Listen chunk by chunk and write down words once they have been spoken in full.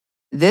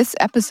This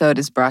episode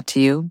is brought to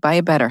you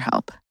by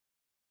BetterHelp.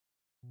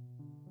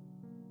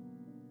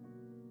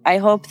 I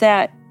hope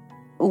that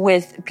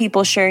with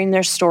people sharing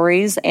their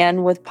stories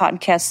and with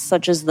podcasts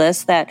such as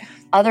this, that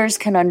others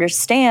can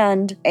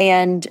understand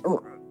and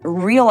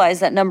realize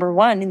that, number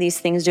one, these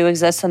things do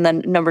exist, and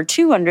then number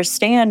two,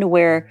 understand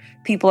where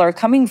people are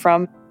coming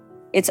from.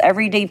 It's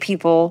everyday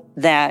people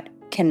that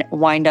can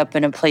wind up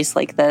in a place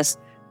like this.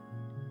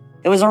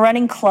 It was a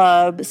running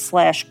club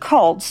 /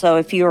 cult, so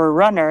if you were a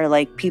runner,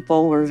 like,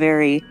 people were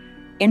very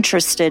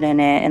interested in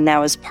it, and that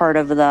was part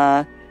of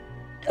the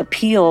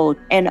appeal.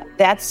 And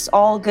that's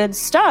all good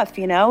stuff,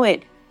 you know?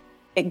 It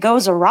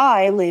goes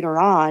awry later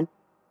on.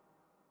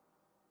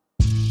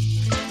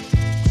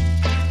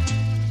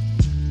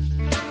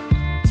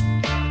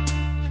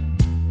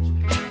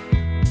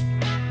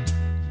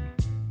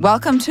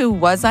 Welcome to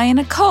Was I in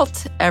a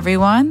Cult,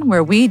 everyone,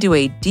 where we do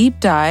a deep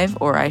dive,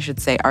 or I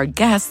should say our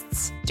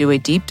guests do a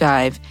deep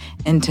dive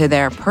into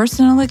their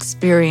personal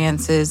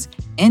experiences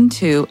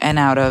into and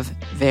out of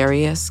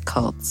various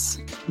cults.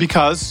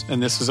 Because,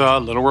 and this is a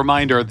little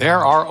reminder,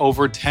 there are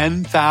over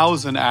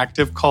 10,000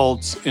 active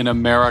cults in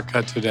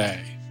America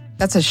today.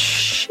 That's a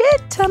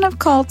shit ton of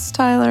cults,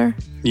 Tyler.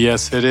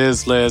 Yes, it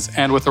is, Liz.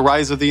 And with the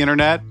rise of the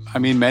internet,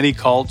 many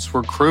cults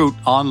recruit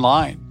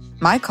online.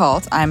 My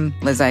cult, I'm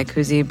Liz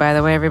Iacuzzi, by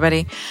the way,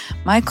 everybody.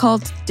 My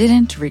cult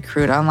didn't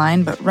recruit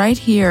online, but right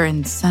here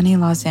in sunny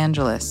Los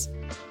Angeles.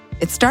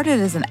 It started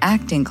as an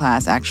acting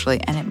class,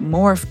 actually, and it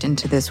morphed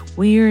into this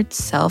weird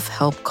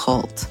self-help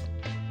cult.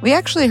 We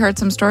actually heard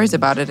some stories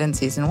about it in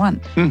season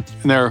 1. And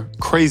they're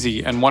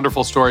crazy and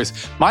wonderful stories.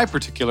 My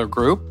particular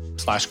group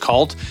 /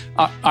 cult,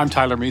 I'm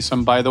Tyler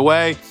Measom, by the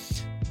way.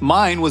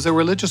 Mine was a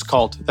religious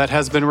cult that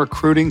has been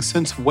recruiting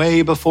since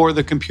way before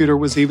the computer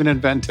was even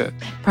invented.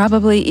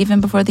 Probably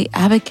even before the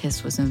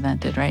abacus was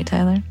invented, right,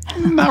 Tyler?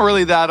 Not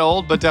really that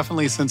old, but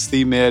definitely since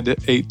the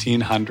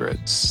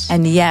mid-1800s.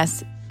 And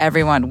yes,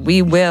 everyone,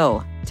 we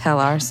will tell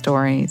our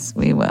stories.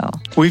 We will.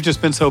 We've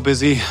just been so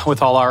busy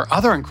with all our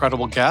other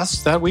incredible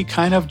guests that we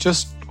kind of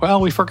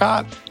we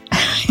forgot.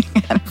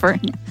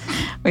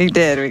 We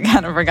did. We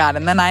kind of forgot.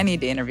 And then I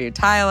need to interview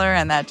Tyler,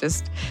 and that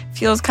just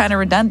feels kind of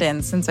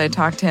redundant since I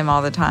talk to him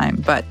all the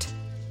time. But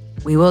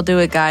we will do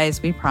it,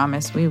 guys. We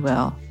promise we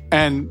will.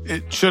 And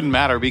it shouldn't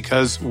matter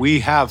because we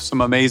have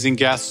some amazing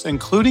guests,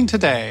 including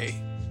today.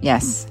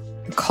 Yes,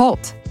 the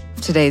cult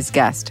of today's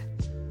guest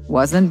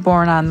wasn't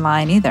born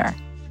online either.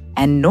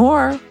 And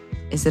nor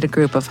is it a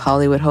group of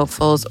Hollywood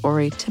hopefuls or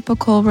a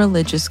typical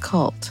religious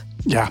cult.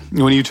 Yeah.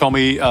 When you told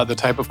me the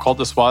type of cult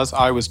this was,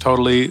 I was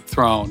totally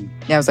thrown.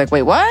 Yeah, I was like,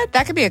 wait, what?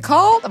 That could be a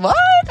cult? What?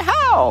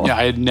 How? Yeah,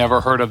 I had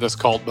never heard of this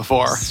cult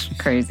before. It's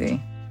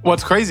crazy.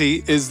 What's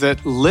crazy is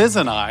that Liz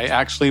and I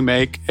actually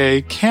make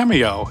a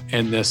cameo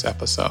in this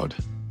episode.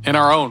 In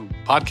our own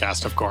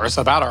podcast, of course,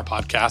 about our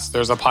podcast.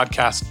 There's a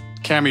podcast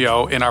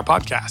cameo in our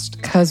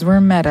podcast. Because we're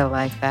meta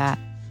like that.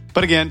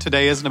 But again,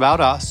 today isn't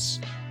about us.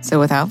 So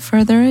without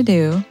further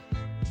ado,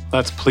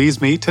 let's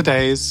please meet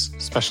today's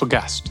special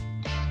guest.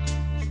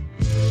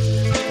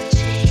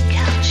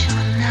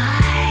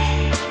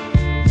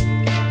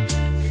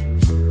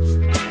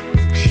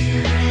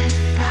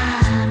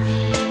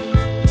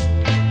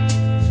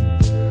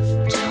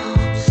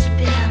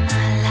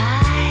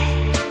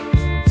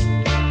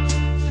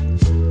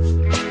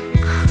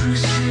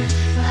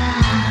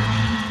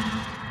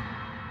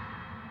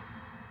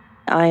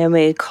 I am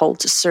a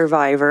cult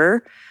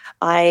survivor.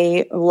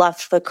 I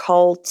left the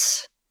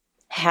cult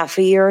half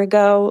a year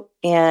ago,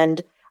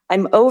 and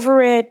I'm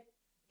over it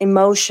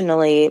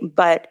emotionally,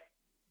 but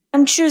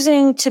I'm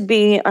choosing to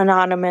be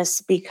anonymous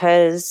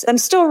because I'm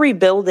still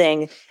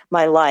rebuilding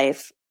my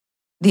life.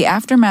 The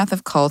aftermath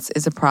of cults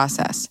is a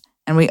process,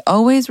 and we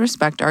always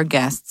respect our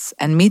guests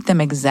and meet them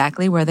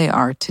exactly where they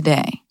are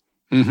today.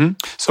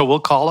 So we'll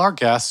call our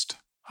guest,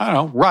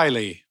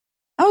 Riley.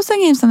 I was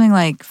thinking of something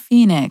like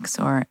Phoenix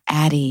or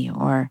Addie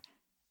or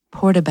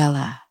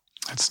Portabella.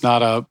 It's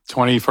not a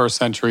 21st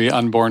century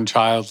unborn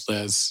child,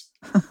 Liz.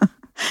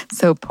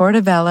 So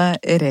Portabella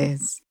it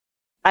is.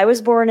 I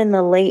was born in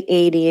the late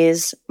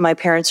 80s. My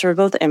parents were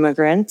both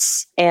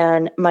immigrants,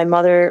 and my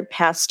mother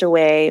passed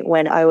away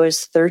when I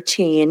was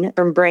 13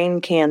 from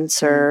brain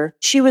cancer.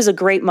 She was a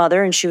great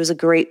mother, and she was a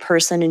great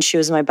person, and she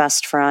was my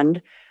best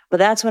friend. But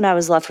that's when I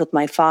was left with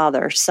my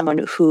father,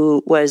 someone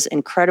who was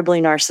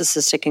incredibly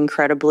narcissistic,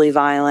 incredibly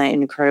violent,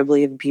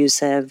 incredibly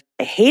abusive.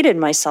 I hated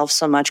myself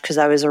so much because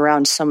I was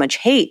around so much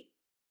hate.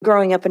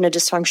 Growing up in a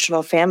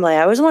dysfunctional family,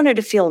 I always wanted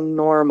to feel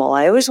normal.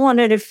 I always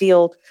wanted to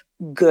feel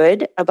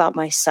good about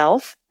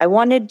myself. I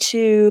wanted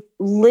to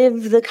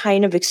live the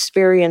kind of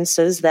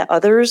experiences that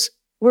others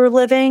were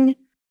living.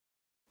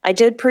 I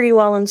did pretty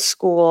well in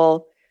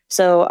school,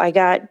 so I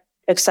got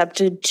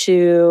accepted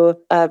to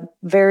a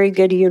very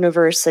good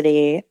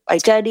university. I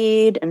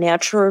studied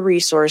natural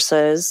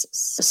resources,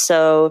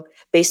 so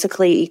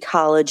basically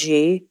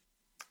ecology,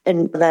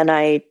 and then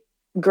I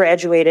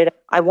graduated.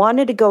 I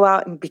wanted to go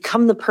out and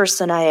become the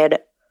person I had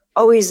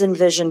always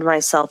envisioned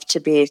myself to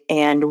be.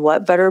 And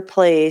what better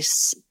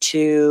place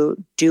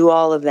to do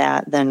all of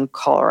that than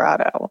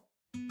Colorado?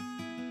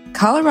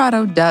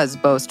 Colorado does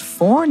boast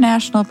 4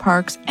 national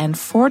parks and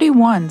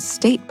 41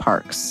 state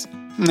parks.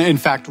 In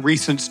fact,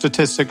 recent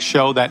statistics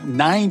show that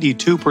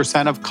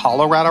 92% of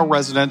Colorado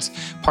residents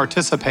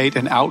participate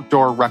in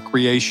outdoor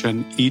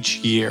recreation each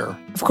year.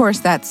 Of course,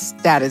 that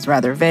stat is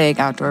rather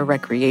vague. Outdoor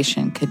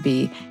recreation could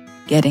be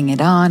getting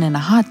it on in a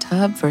hot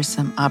tub for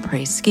some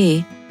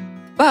après-ski.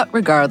 But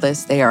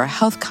regardless, they are a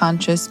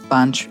health-conscious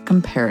bunch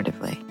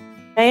comparatively.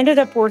 I ended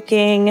up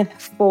working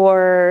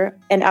for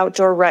an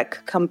outdoor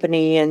rec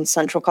company in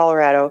central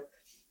Colorado.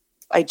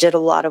 I did a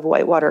lot of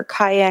whitewater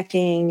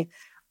kayaking,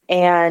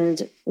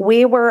 and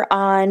we were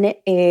on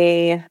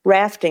a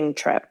rafting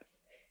trip.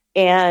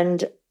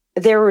 And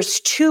there was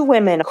 2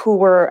 women who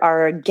were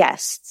our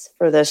guests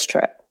for this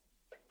trip.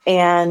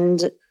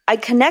 And I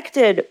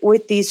connected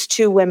with these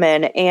 2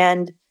 women,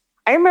 and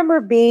I remember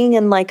being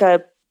in like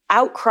a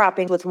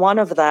outcropping with one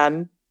of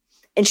them,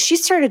 and she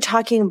started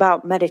talking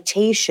about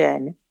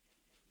meditation.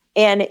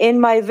 And in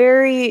my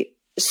very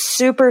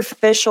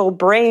superficial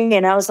brain,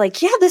 and I was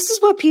like, yeah, this is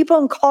what people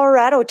in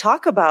Colorado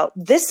talk about.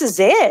 This is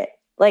it.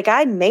 Like,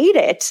 I made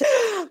it.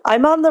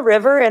 I'm on the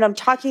river and I'm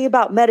talking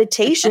about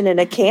meditation in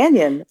a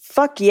canyon.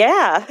 Fuck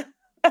yeah.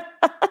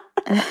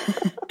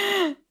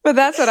 But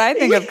that's what I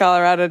think of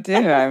Colorado too.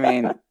 I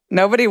mean,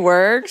 nobody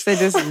works. They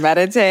just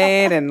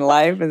meditate and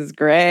life is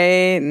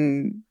great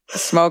and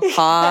smoke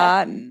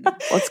pot. And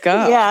let's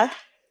go. Yeah.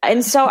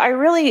 And so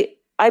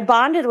I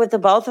bonded with the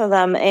both of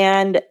them.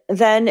 And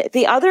then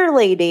the other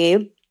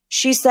lady,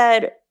 she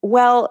said,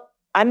 well,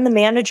 I'm the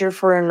manager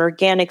for an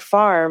organic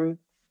farm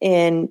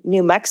in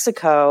New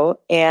Mexico.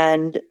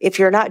 And if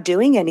you're not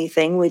doing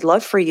anything, we'd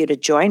love for you to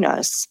join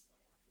us.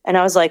 And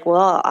I was like,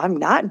 well, I'm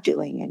not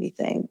doing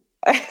anything.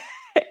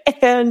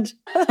 And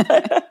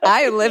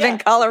I live in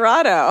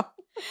Colorado,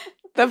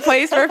 the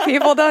place where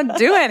people don't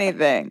do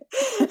anything.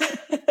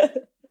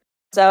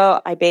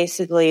 So I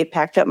basically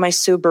packed up my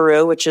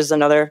Subaru, which is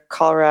another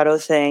Colorado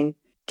thing.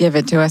 Give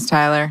it to us,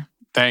 Tyler.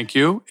 Thank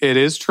you. It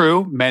is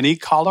true. Many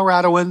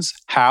Coloradoans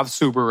have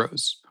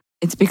Subarus.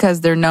 It's because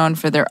they're known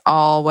for their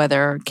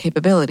all-weather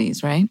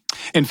capabilities, right?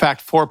 In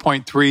fact,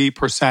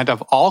 4.3%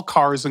 of all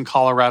cars in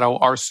Colorado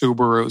are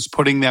Subarus,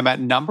 putting them at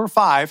number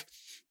 5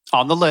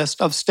 on the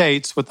list of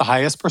states with the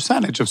highest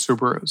percentage of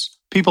Subarus.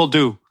 People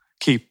do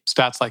keep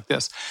stats like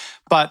this.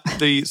 But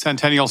the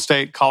Centennial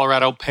State,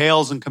 Colorado,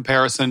 pales in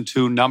comparison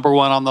to number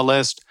 1 on the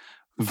list,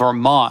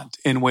 Vermont,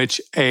 in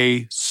which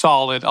a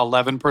solid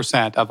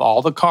 11% of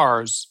all the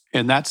cars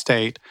in that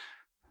state,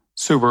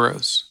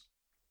 Subarus.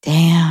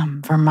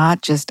 Damn,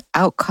 Vermont just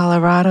out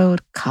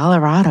Colorado'd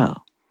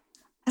Colorado.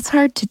 That's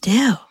hard to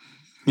do.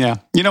 Yeah.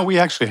 You know, we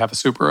actually have a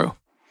Subaru.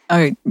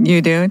 Oh,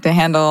 you do? To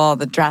handle all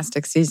the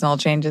drastic seasonal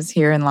changes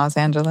here in Los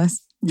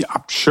Angeles?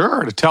 Yeah,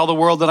 sure. To tell the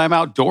world that I'm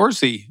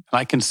outdoorsy and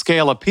I can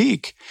scale a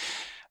peak.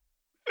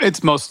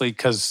 It's mostly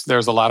because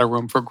there's a lot of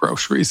room for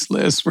groceries,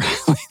 Liz.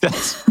 Really,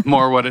 that's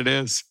more what it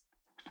is.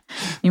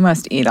 You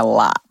must eat a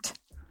lot.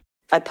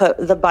 I put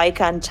the bike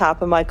on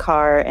top of my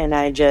car and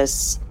I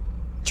just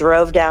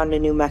drove down to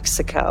New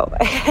Mexico.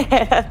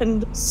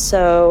 And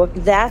so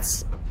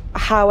that's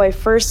how I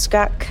first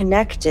got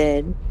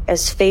connected,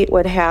 as fate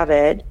would have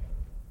it,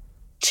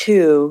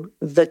 to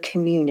the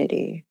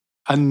community.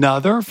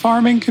 Another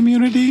farming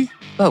community?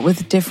 But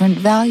with different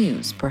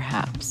values,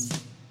 perhaps.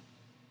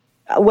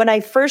 When I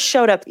first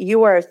showed up,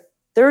 you are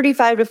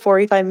 35 to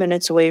 45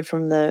 minutes away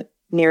from the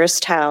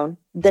nearest town.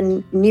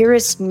 The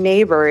nearest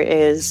neighbor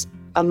is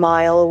a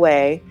mile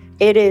away.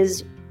 It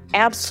is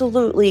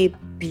absolutely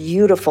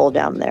beautiful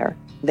down there.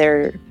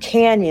 There are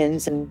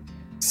canyons and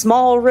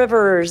small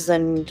rivers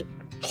and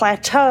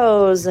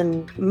plateaus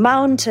and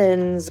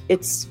mountains.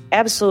 It's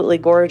absolutely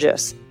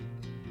gorgeous.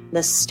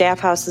 The staff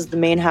house is the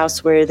main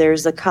house where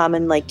there's a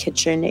common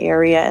kitchen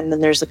area and then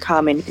there's a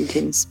common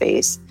eating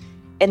space.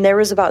 And there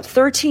was about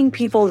 13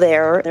 people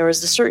there. There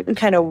was a certain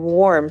kind of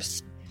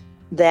warmth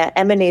that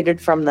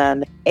emanated from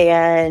them.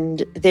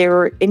 And they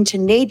were into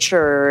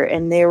nature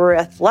and they were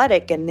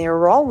athletic and they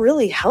were all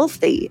really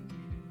healthy.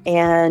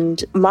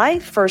 And my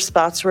first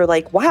thoughts were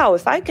like, wow,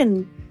 if I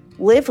can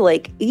live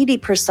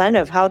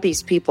 80% of how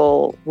these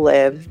people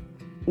live,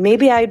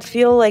 maybe I'd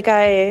feel like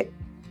I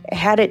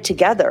had it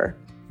together.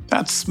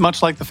 That's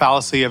much like the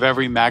fallacy of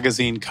every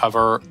magazine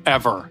cover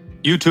ever.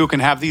 You too can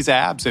have these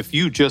abs if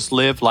you just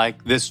live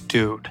like this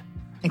dude.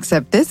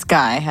 Except this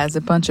guy has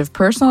a bunch of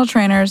personal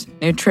trainers,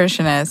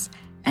 nutritionists,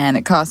 and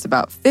it costs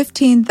about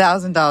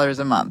 $15,000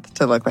 a month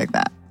to look like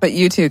that. But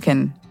you too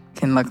can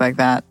look like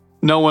that.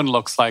 No one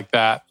looks like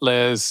that,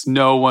 Liz.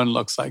 No one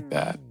looks like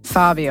that.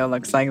 Fabio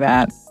looks like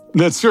that.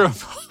 That's true.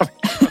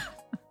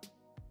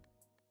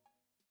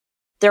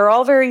 They're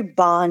all very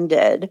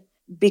bonded.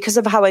 Because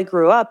of how I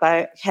grew up,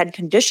 I had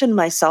conditioned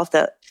myself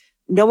that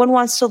no one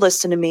wants to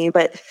listen to me,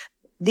 but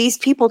these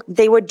people,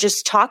 they would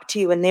just talk to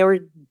you and they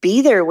would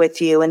be there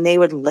with you and they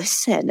would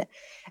listen.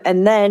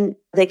 And then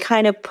they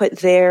kind of put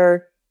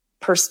their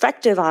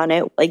perspective on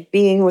it, like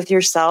being with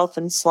yourself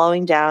and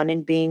slowing down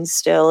and being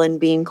still and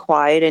being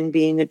quiet and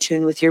being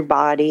attuned with your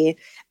body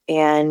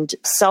and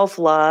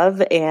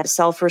self-love and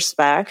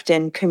self-respect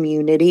and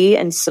community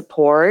and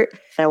support.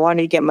 And I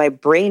wanted to get my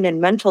brain and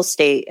mental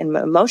state and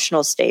my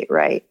emotional state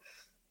right.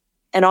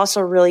 And also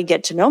really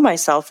get to know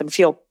myself and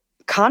feel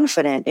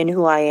confident in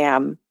who I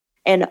am.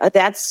 And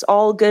that's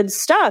all good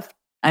stuff.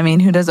 I mean,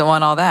 who doesn't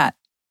want all that?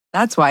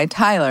 That's why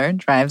Tyler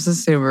drives a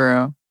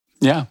Subaru.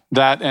 Yeah,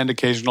 that and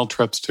occasional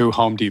trips to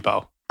Home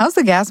Depot. How's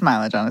the gas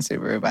mileage on a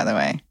Subaru, by the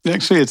way?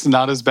 Actually, it's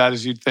not as bad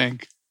as you'd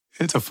think.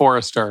 It's a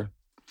Forester,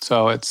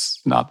 so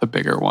it's not the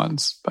bigger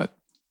ones, but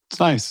it's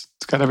nice.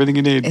 It's got everything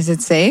you need. Is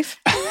it safe?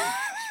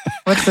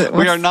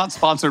 We are not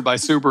sponsored by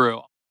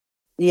Subaru.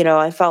 You know,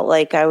 I felt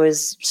like I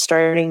was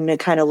starting to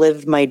kind of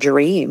live my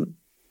dream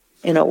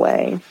in a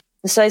way.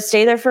 So I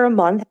stayed there for a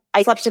month.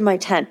 I slept in my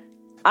tent.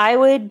 I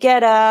would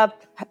get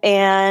up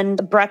and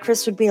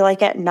breakfast would be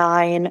like at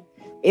 9.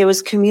 It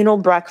was communal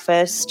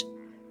breakfast.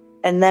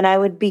 And then I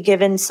would be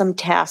given some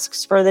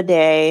tasks for the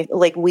day,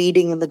 like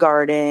weeding in the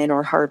garden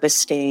or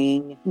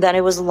harvesting. Then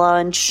it was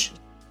lunch.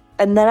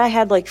 And then I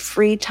had like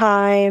free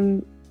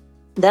time.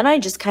 Then I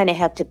just kind of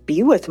had to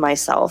be with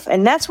myself.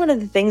 And that's one of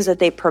the things that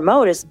they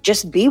promote is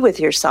just be with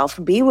yourself,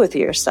 be with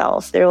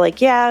yourself. They're like,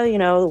 yeah, you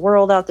know, the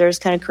world out there is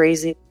kind of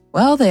crazy.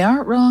 Well, they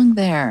aren't wrong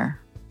there.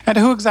 And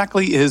who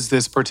exactly is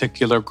this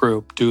particular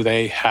group? Do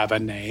they have a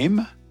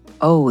name?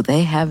 Oh,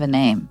 they have a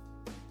name.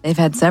 They've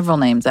had several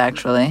names,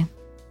 actually.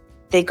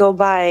 They go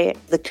by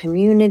the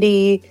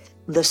community,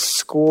 the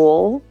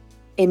school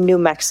in New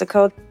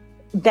Mexico.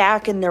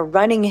 Back in their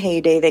running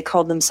heyday, they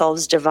called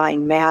themselves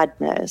Divine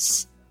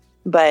Madness.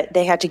 But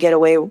they had to get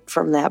away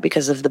from that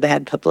because of the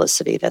bad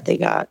publicity that they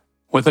got.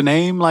 With a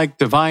name like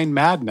Divine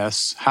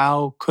Madness,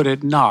 how could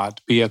it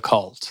not be a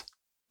cult?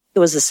 It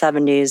was the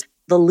 70s.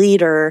 The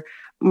leader,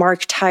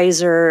 Mark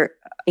Tizer,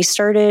 he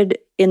started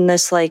in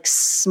this like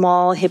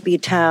small hippie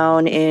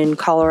town in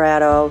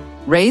Colorado.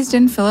 Raised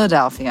in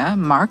Philadelphia,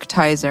 Mark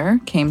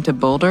Tizer came to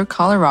Boulder,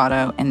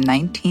 Colorado in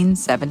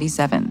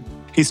 1977.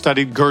 He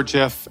studied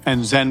Gurdjieff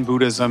and Zen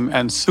Buddhism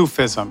and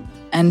Sufism.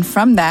 And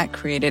from that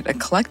created a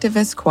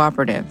collectivist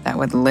cooperative that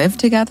would live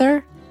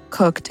together,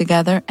 cook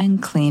together,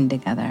 and clean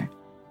together.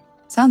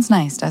 Sounds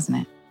nice, doesn't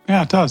it?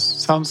 Yeah, it does.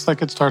 Sounds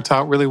like it starts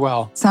out really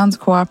well. Sounds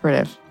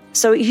cooperative.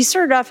 So he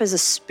started off as a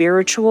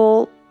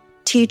spiritual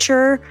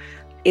teacher.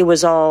 It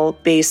was all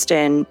based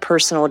in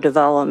personal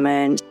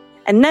development.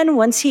 And then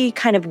once he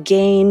kind of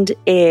gained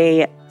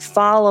a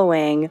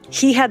following,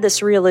 he had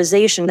this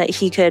realization that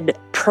he could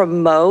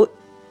promote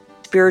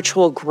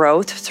spiritual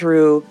growth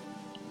through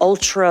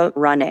ultra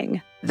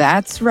running.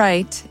 That's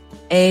right.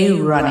 A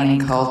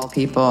running cult,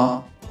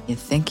 people. You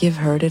think you've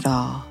heard it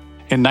all.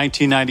 In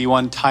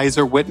 1991,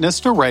 Tizer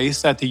witnessed a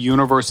race at the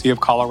University of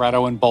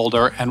Colorado in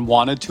Boulder and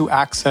wanted to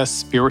access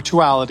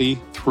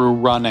spirituality through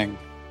running.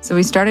 So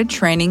he started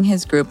training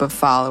his group of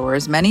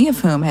followers, many of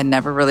whom had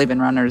never really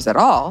been runners at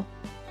all,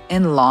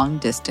 in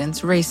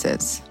long-distance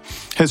races.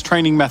 His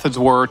training methods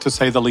were, to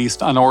say the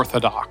least,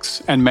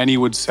 unorthodox, and many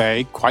would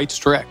say quite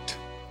strict.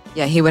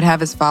 Yeah, he would have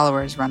his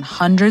followers run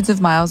hundreds of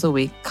miles a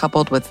week,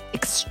 coupled with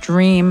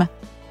extreme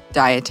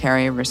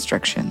dietary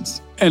restrictions.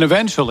 And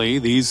eventually,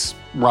 these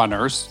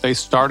runners, they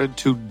started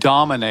to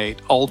dominate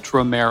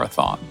ultra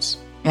marathons.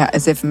 Yeah,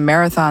 as if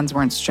marathons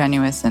weren't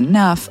strenuous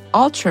enough,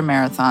 ultra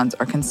marathons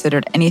are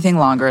considered anything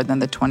longer than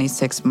the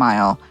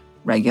 26-mile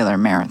regular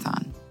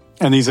marathon.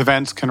 And these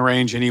events can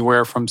range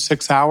anywhere from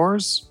 6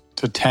 hours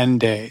to 10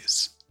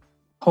 days.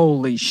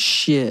 Holy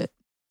shit.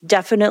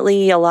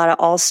 Definitely a lot of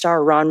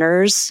all-star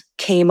runners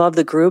came of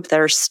the group that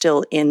are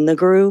still in the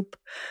group.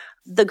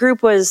 The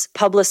group was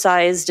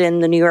publicized in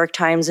the New York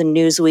Times and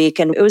Newsweek,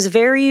 and it was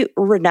very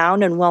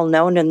renowned and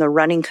well-known in the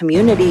running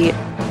community.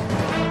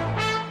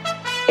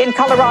 In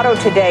Colorado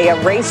today,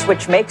 a race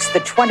which makes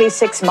the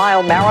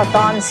 26-mile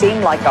marathon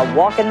seem like a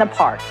walk in the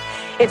park.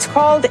 It's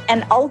called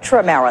an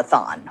ultra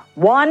marathon,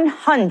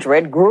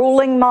 100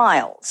 grueling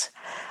miles.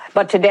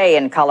 But today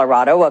in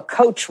Colorado, a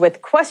coach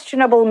with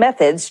questionable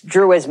methods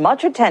drew as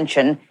much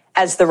attention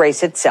as the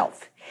race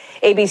itself.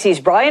 ABC's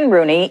Brian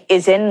Rooney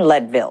is in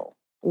Leadville.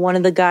 One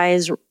of the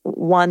guys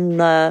won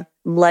the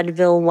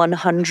Leadville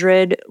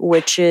 100,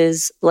 which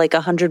is like a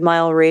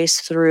 100-mile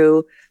race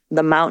through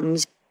the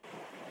mountains.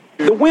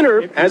 The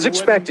winner, as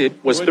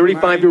expected, was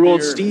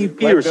 35-year-old Steve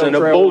Peterson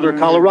of Boulder,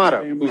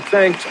 Colorado, who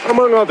thanked,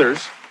 among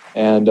others,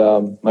 and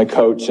my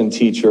coach and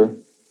teacher.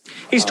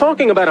 He's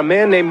talking about a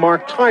man named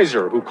Mark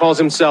Tizer, who calls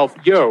himself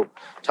Yo.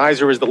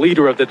 Tizer is the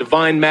leader of the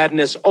Divine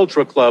Madness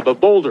Ultra Club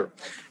of Boulder.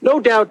 No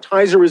doubt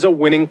Tizer is a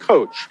winning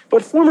coach,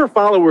 but former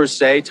followers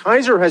say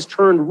Tizer has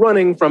turned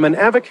running from an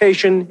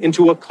avocation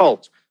into a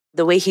cult.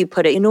 The way he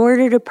put it, in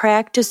order to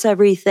practice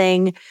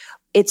everything,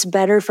 it's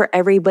better for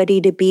everybody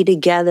to be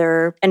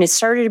together. And it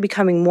started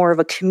becoming more of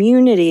a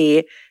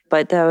community,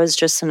 but that was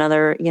just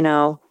another,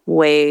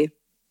 way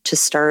to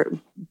start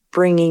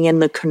bringing in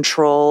the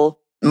control.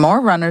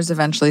 More runners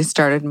eventually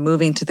started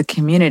moving to the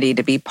community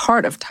to be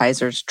part of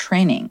Tizer's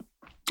training.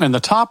 And the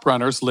top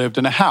runners lived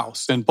in a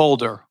house in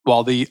Boulder,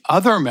 while the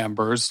other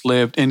members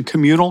lived in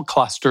communal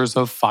clusters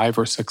of 5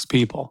 or 6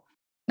 people.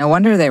 No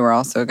wonder they were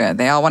all so good.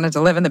 They all wanted to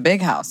live in the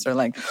big house. They're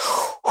like,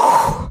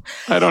 I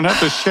don't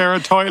have to share a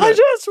toilet. I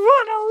just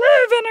want to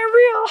live in a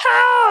real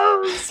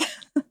house.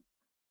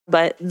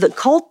 But the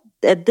cult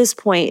at this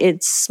point,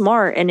 it's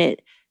smart and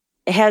it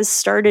has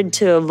started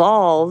to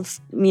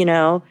evolve,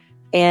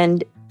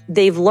 and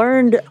they've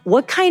learned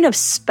what kind of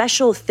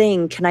special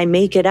thing can I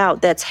make it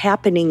out that's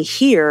happening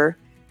here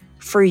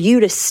for you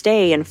to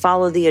stay and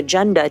follow the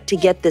agenda to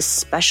get this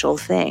special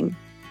thing.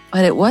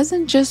 But it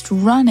wasn't just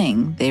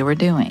running they were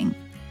doing.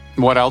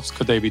 What else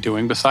could they be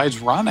doing besides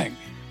running?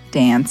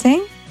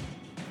 Dancing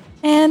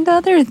and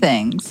other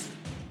things.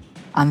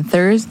 On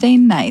Thursday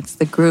nights,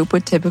 the group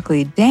would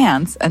typically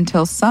dance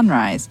until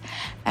sunrise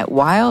at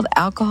wild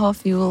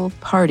alcohol-fueled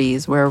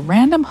parties where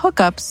random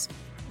hookups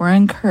were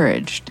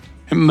encouraged.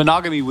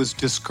 Monogamy was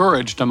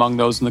discouraged among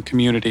those in the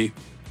community,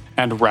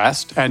 and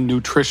rest and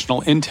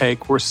nutritional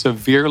intake were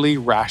severely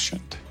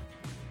rationed.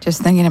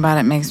 Just thinking about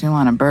it makes me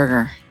want a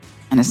burger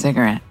and a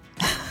cigarette.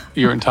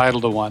 You're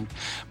entitled to one.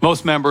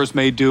 Most members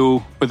may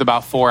do with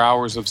about 4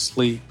 hours of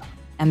sleep.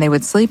 And they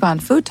would sleep on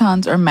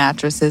futons or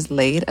mattresses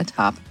laid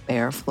atop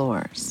bare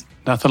floors.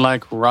 Nothing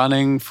like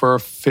running for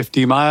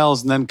 50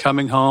 miles and then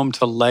coming home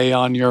to lay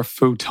on your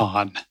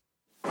futon.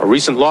 A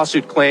recent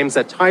lawsuit claims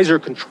that Tizer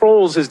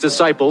controls his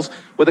disciples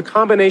with a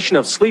combination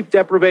of sleep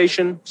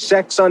deprivation,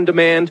 sex on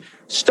demand,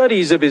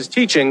 studies of his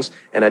teachings,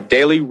 and a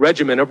daily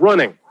regimen of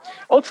running.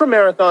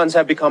 Ultramarathons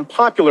have become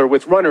popular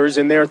with runners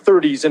in their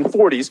 30s and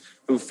 40s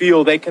who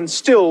feel they can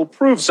still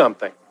prove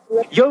something.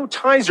 Yo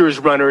Tizer's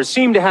runners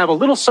seem to have a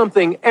little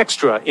something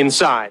extra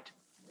inside.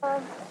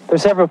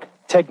 There's several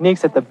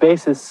techniques at the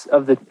basis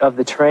of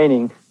the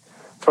training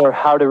for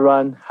how to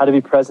run, how to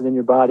be present in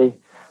your body,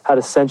 how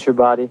to sense your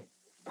body.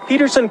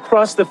 Peterson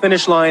crossed the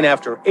finish line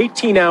after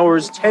 18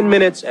 hours, 10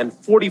 minutes, and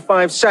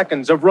 45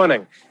 seconds of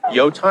running.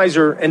 Yo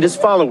Tizer and his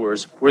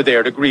followers were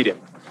there to greet him.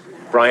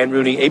 Brian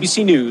Rooney,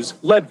 ABC News,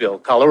 Leadville,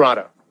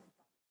 Colorado.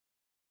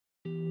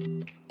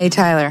 Hey,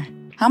 Tyler,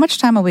 how much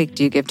time a week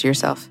do you give to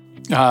yourself?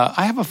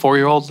 I have a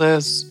 4-year-old,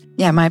 Liz.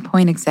 Yeah, my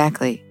point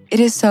exactly. It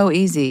is so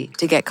easy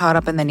to get caught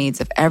up in the needs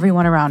of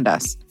everyone around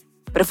us.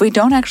 But if we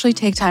don't actually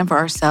take time for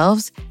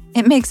ourselves,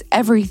 it makes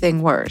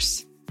everything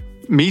worse.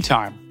 Me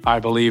time, I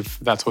believe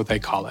that's what they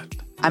call it.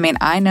 I mean,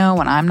 I know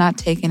when I'm not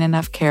taking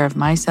enough care of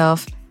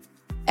myself,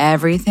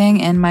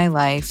 everything in my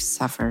life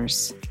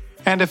suffers.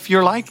 And if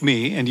you're like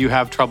me and you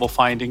have trouble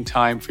finding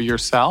time for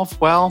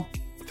yourself, well,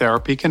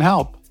 therapy can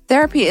help.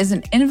 Therapy is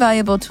an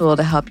invaluable tool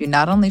to help you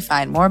not only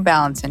find more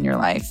balance in your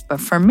life,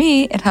 but for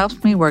me, it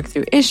helps me work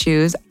through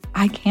issues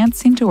I can't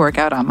seem to work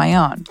out on my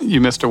own.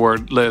 You missed a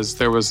word, Liz.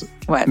 There was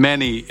what?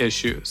 Many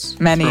issues.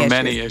 Many issues.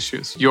 Many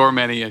issues. Your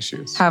many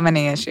issues. How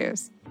many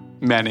issues?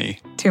 Many.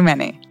 Too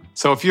many.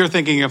 So if you're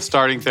thinking of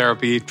starting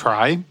therapy,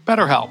 try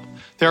BetterHelp.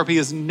 Therapy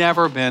has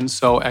never been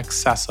so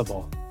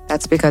accessible.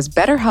 That's because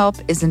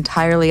BetterHelp is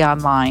entirely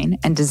online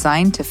and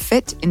designed to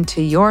fit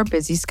into your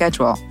busy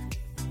schedule.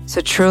 So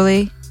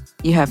truly,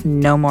 you have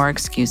no more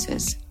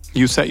excuses.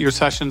 You set your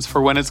sessions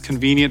for when it's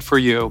convenient for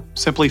you.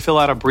 Simply fill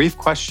out a brief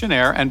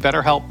questionnaire and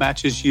BetterHelp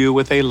matches you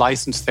with a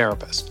licensed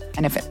therapist.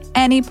 And if at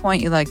any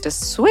point you'd like to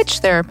switch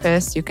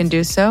therapists, you can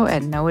do so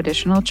at no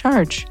additional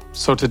charge.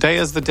 So today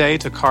is the day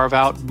to carve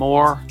out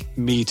more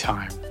me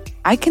time.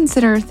 I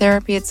consider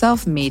therapy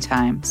itself me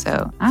time,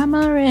 so I'm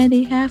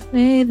already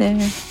halfway there.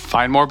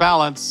 Find more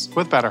balance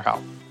with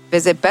BetterHelp.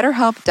 Visit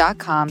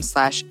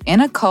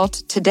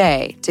BetterHelp.com/inaccult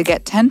today to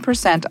get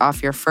 10%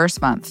 off your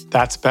first month.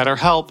 That's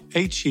BetterHelp,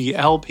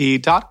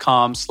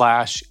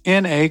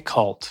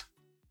 HELP.com/inaccult.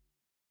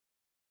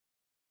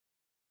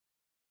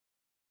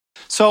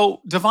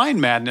 So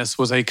Divine Madness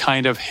was a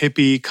kind of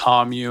hippie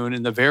commune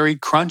in the very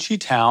crunchy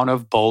town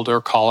of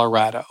Boulder,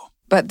 Colorado.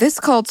 But this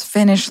cult's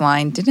finish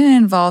line didn't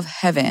involve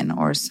heaven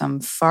or some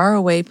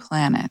faraway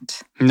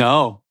planet.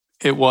 No,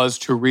 it was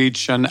to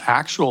reach an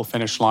actual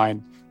finish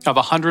line of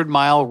a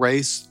 100-mile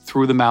race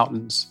through the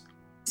mountains.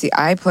 See,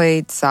 I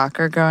played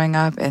soccer growing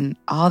up and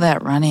all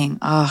that running,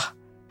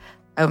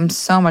 I'm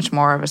so much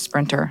more of a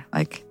sprinter.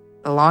 Like,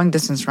 the long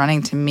distance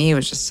running to me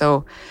was just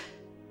so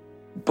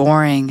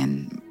boring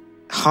and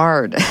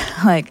hard.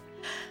 Like,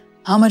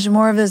 how much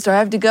more of this do I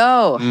have to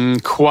go?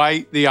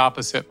 Quite the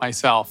opposite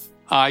myself.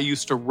 I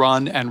used to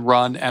run and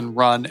run and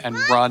run and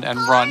run and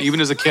run. Even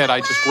as a kid,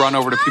 I just run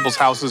over to people's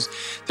houses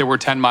that were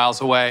 10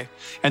 miles away.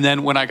 And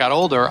then when I got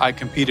older, I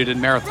competed in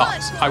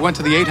marathons. I went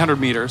to the 800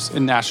 meters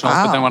in nationals,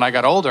 But then when I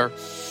got older,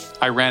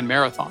 I ran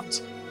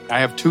marathons. I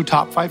have 2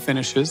 top 5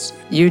 finishes.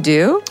 You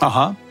do?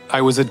 Uh-huh.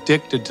 I was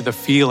addicted to the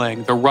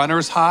feeling. The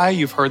runner's high,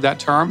 you've heard that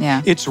term?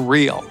 Yeah. It's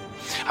real.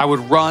 I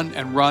would run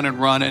and run and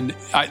run, and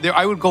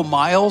I would go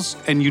miles,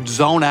 and you'd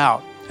zone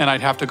out. And I'd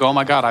have to go, oh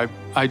my God,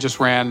 I just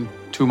ran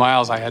 2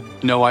 miles. I had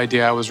no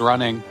idea I was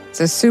running.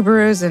 So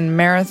Subarus and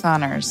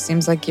marathoners.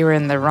 Seems like you were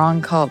in the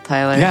wrong cult,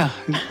 Tyler. Yeah,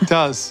 it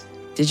does.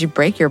 Did you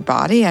break your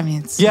body? I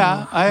mean,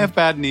 Yeah, I have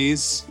bad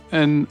knees,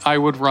 and I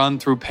would run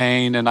through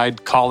pain, and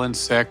I'd call in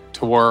sick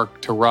to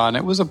work, to run.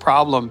 It was a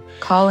problem.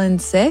 Call in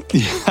sick?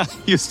 Yeah,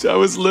 I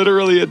was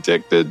literally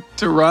addicted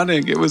to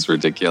running. It was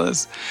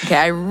ridiculous. Okay,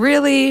 I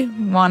really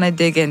want to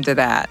dig into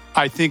that.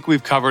 I think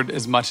we've covered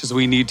as much as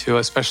we need to,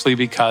 especially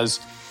because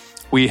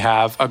we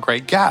have a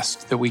great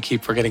guest that we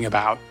keep forgetting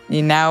about.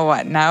 You now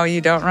what? Now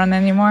you don't run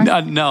anymore?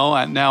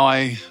 No, now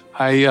I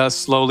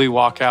slowly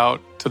walk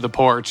out to the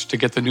porch to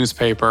get the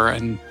newspaper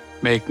and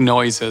make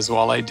noises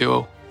while I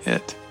do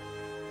it.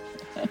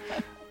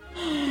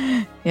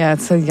 Yeah,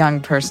 it's a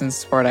young person's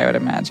sport, I would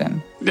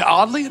imagine.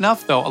 Oddly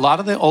enough, though, a lot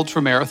of the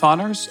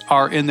ultramarathoners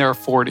are in their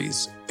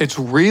 40s. It's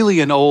really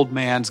an old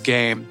man's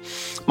game.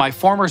 My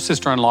former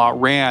sister-in-law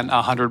ran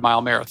a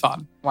 100-mile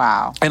marathon.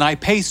 Wow. And I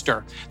paced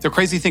her. The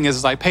crazy thing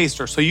is I paced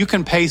her. So you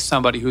can pace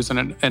somebody who's in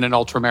an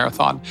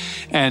ultramarathon.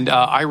 And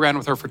I ran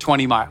with her for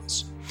 20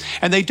 miles.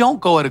 And they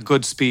don't go at a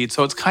good speed,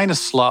 so it's kind of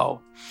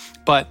slow.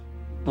 But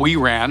we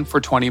ran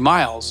for 20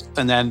 miles.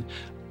 And then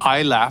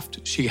I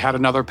left. She had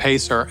another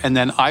pacer. And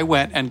then I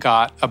went and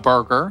got a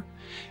burger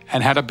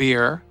and had a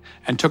beer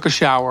and took a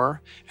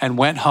shower and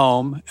went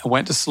home and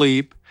went to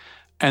sleep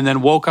and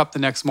then woke up the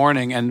next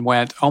morning and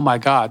went, oh my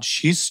God,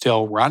 she's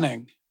still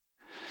running.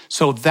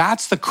 So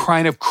that's the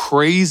kind of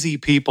crazy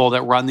people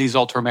that run these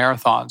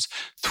ultramarathons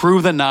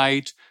through the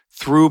night,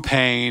 through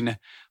pain,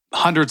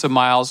 hundreds of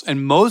miles.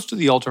 And most of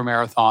the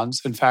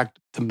ultramarathons, in fact,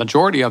 the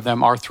majority of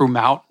them are through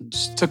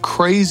mountains. It's a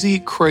crazy,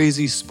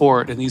 crazy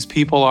sport. And these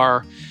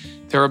people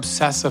they're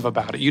obsessive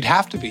about it. You'd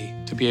have to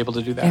be able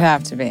to do that. You'd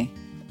have to be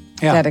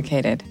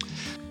dedicated.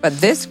 But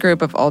this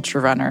group of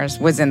ultra runners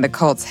was in the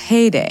cult's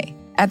heyday,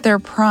 at their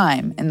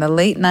prime in the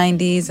late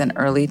 90s and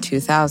early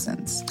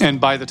 2000s.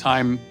 And by the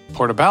time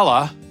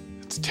Portobello,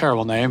 it's a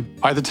terrible name,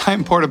 by the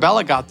time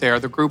Portobello got there,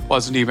 the group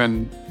wasn't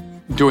even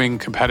doing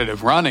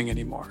competitive running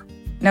anymore.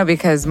 No,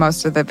 because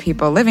most of the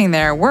people living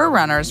there were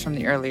runners from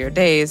the earlier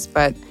days,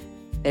 but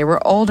they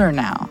were older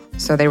now.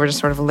 So they were just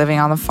sort of living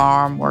on the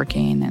farm,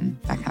 working, and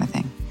that kind of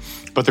thing.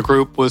 But the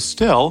group was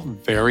still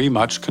very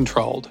much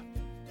controlled.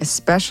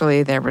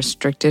 Especially their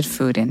restricted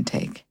food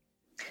intake.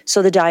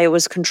 So the diet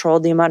was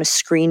controlled, the amount of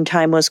screen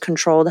time was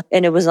controlled,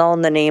 and it was all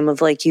in the name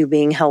of like you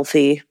being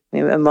healthy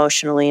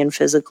emotionally and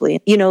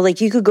physically. You know,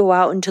 like you could go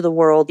out into the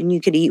world and you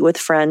could eat with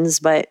friends,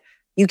 but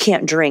you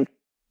can't drink.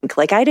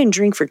 Like I didn't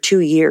drink for 2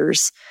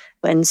 years.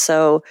 And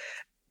so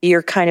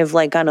you're kind of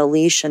like on a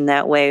leash in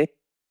that way.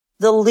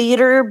 The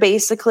leader,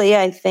 basically,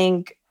 I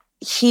think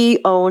he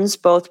owns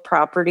both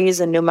properties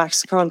in New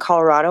Mexico and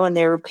Colorado, and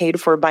they were paid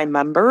for by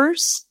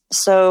members.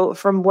 So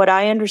from what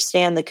I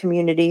understand, the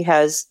community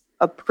has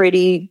a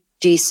pretty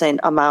decent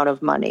amount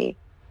of money.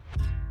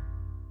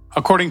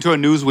 According to a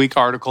Newsweek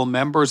article,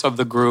 members of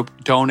the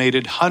group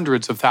donated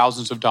hundreds of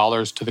thousands of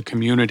dollars to the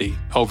community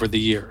over the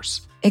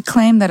years. It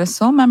claimed that a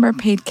sole member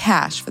paid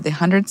cash for the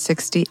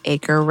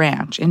 160-acre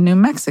ranch in New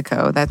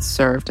Mexico that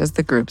served as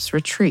the group's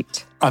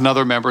retreat.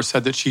 Another member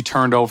said that she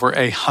turned over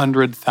a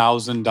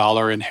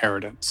 $100,000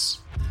 inheritance.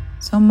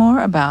 So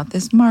more about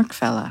this Mark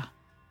fella.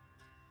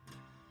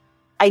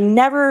 I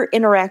never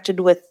interacted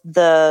with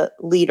the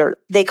leader.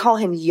 They call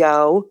him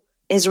Yo.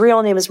 His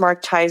real name is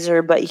Mark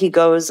Tizer, but he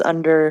goes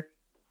under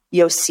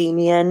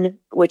Yosemite,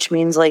 which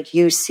means like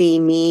you see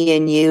me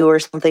and you or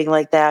something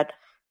like that.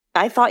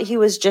 I thought he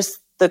was just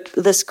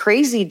this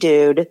crazy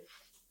dude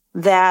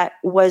that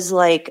was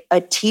like a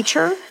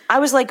teacher. I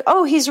was like,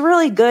 oh, he's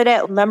really good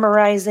at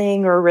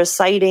memorizing or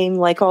reciting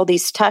like all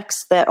these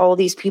texts that all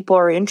these people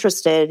are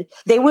interested.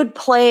 They would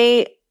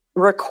play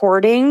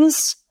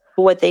recordings,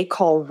 what they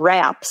call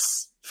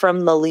raps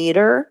from the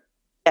leader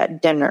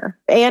at dinner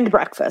and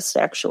breakfast,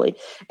 actually.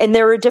 And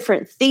there were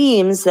different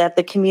themes that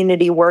the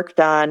community worked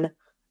on.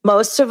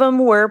 Most of them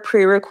were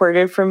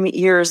pre-recorded from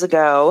years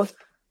ago.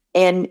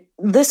 And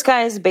this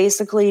guy is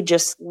basically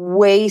just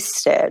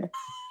wasted.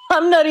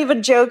 I'm not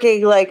even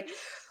joking. Like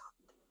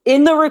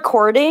in the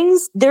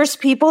recordings, there's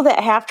people that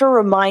have to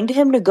remind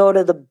him to go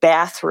to the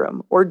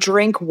bathroom or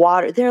drink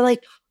water. They're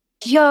like,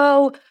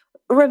 yo,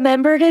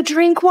 remember to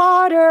drink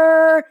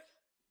water.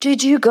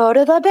 Did you go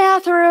to the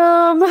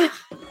bathroom?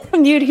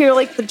 And you'd hear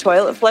like the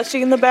toilet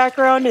flushing in the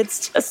background.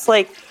 It's just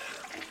like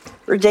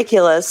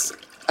ridiculous.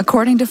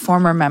 According to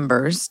former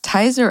members,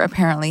 Tizer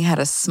apparently had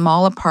a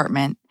small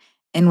apartment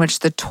in which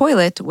the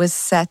toilet was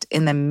set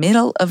in the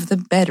middle of the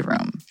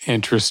bedroom.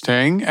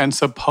 Interesting. And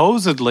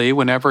supposedly,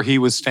 whenever he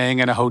was staying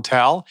in a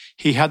hotel,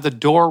 he had the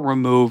door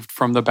removed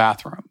from the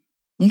bathroom.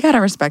 You gotta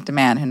respect a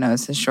man who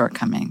knows his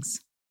shortcomings.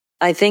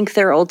 I think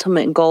their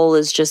ultimate goal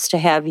is just to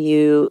have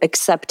you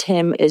accept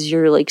him as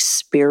your like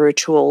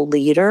spiritual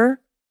leader.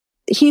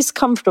 He's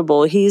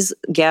comfortable. He's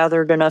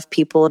gathered enough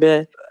people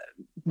to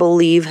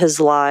believe his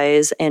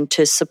lies and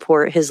to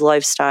support his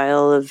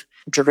lifestyle of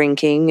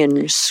drinking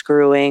and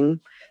screwing.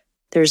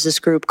 There's this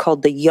group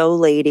called the Yo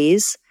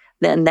Ladies,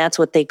 and that's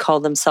what they call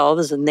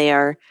themselves. And they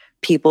are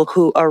people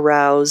who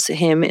arouse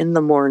him in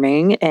the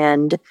morning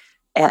and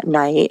at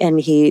night, and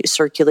he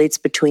circulates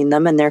between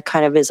them, and they're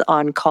kind of his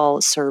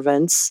on-call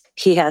servants.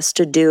 He has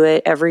to do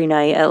it every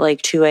night at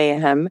like 2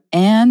 a.m.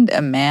 And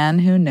a man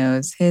who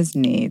knows his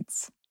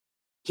needs.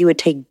 He would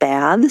take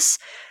baths,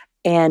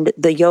 and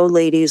the Yo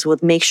ladies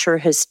would make sure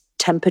his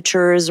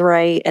temperature is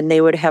right, and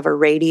they would have a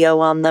radio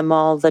on them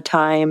all the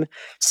time.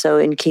 So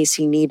in case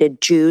he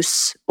needed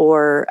juice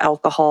or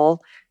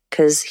alcohol,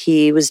 because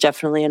he was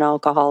definitely an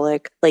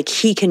alcoholic, like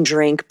he can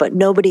drink, but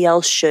nobody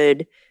else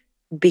should,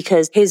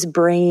 because his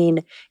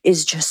brain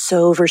is just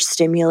so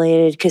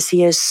overstimulated because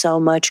he has so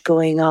much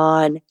going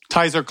on.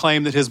 Tizer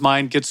claimed that his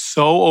mind gets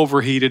so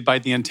overheated by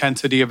the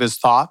intensity of his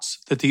thoughts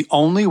that the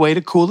only way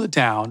to cool it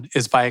down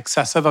is by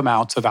excessive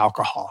amounts of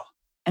alcohol.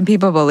 And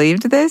people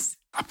believed this?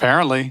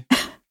 Apparently.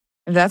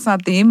 If that's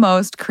not the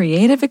most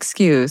creative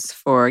excuse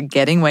for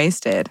getting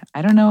wasted,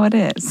 I don't know what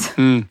is.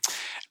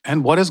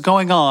 And what is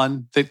going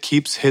on that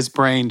keeps his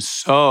brain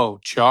so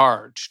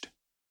charged?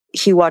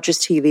 He watches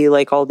TV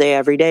like all day,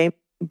 every day,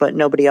 but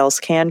nobody else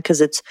can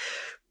because it's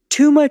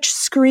too much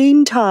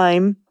screen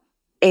time.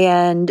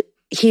 And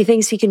he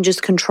thinks he can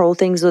just control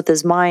things with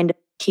his mind.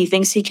 He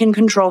thinks he can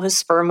control his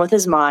sperm with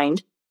his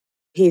mind.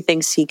 He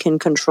thinks he can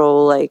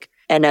control like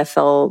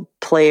NFL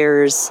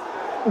players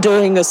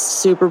during a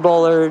Super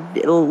Bowl or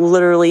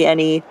literally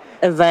any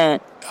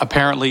event.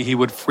 Apparently, he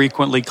would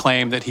frequently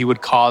claim that he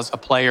would cause a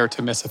player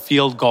to miss a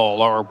field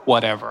goal or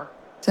whatever.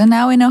 So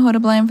now we know who to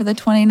blame for the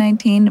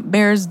 2019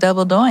 Bears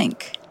double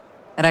doink.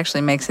 That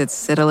actually makes it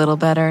sit a little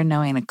better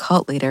knowing a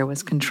cult leader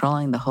was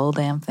controlling the whole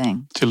damn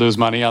thing. Did you lose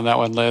money on that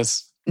one,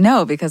 Liz?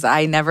 No, because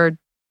I never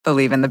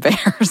believe in the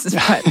Bears,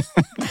 but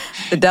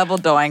the double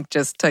doink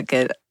just took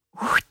it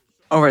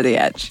over the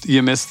edge.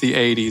 You missed the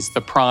 80s,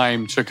 the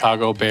prime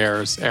Chicago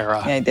Bears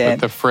era. Yeah, I did.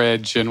 With the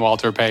Fridge and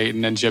Walter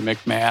Payton and Jim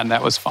McMahon.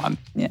 That was fun.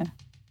 Yeah.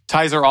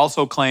 Tizer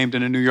also claimed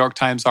in a New York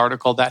Times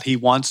article that he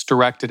once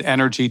directed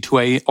energy to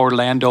a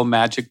Orlando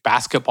Magic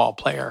basketball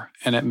player,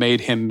 and it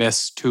made him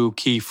miss 2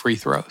 key free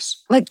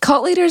throws. Like,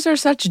 cult leaders are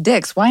such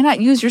dicks. Why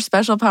not use your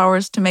special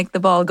powers to make the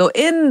ball go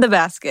in the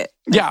basket?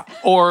 Yeah,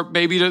 or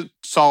maybe to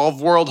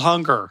solve world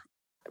hunger.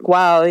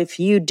 Wow, if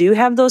you do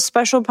have those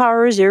special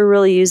powers, you're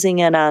really using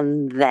it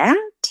on that?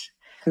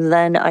 And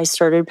then I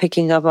started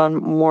picking up on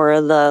more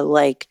of the,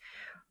 like,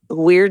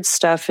 weird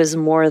stuff is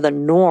more the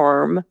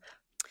norm.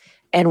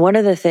 And one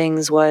of the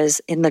things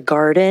was in the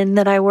garden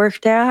that I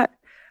worked at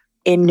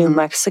in New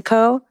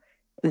Mexico,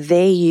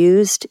 they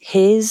used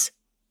his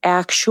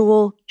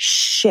actual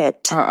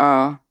shit.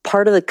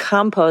 Part of the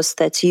compost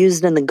that's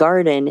used in the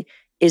garden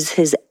is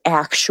his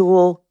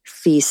actual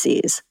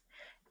feces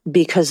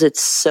because it's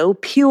so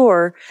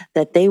pure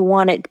that they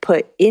want it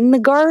put in the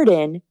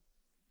garden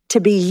to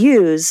be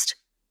used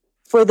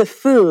for the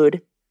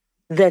food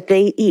that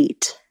they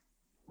eat.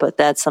 But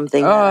that's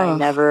something that I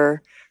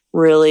never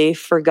really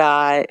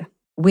forgot.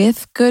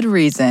 With good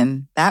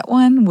reason. That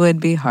one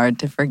would be hard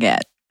to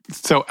forget.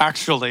 So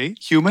actually,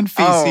 human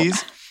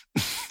feces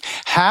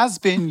has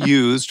been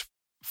used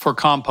for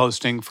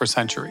composting for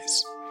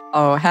centuries.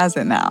 Oh, has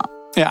it now?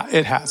 Yeah,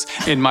 it has.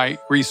 In my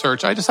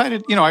research, I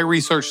decided, I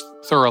researched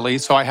thoroughly.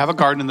 So I have a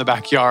garden in the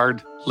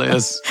backyard,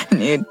 Liz.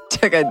 And you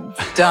took a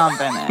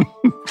dump in it.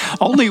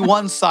 Only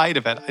one side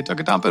of it. I took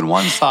a dump in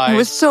one side. It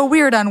was so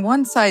weird. On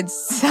one side,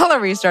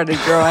 celery started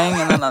growing,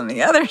 and then on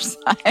the other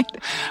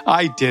side.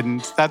 I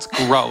didn't. That's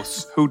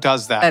gross. Who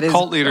does that? That is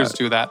Cult leaders gross.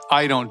 do that.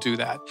 I don't do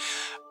that.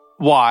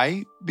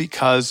 Why?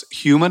 Because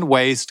human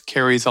waste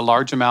carries a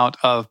large amount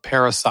of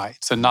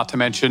parasites, and not to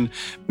mention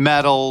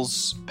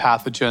metals,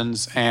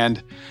 pathogens,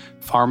 and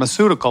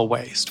pharmaceutical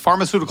waste.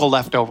 Pharmaceutical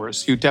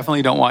leftovers. You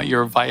definitely don't want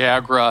your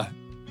Viagra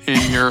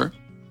in your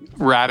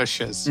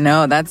radishes.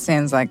 No, that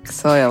sounds like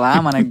soil I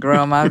want to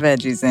grow my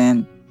veggies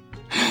in.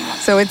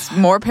 So it's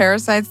more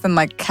parasites than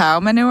like cow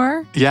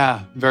manure?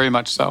 Yeah, very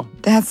much so.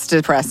 That's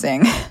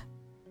depressing.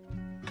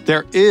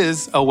 There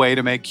is a way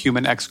to make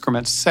human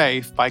excrement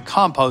safe. By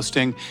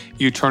composting,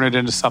 you turn it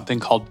into something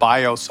called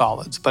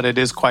biosolids, but it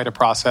is quite a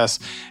process,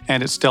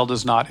 and it still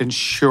does not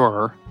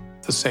ensure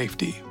the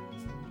safety.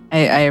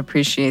 I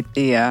appreciate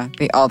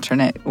the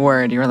alternate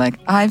word. You were like,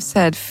 I've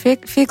said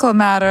fecal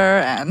matter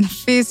and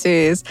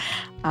feces.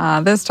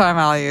 This time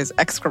I'll use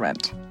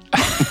excrement.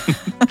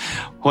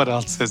 What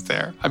else is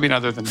there? I mean,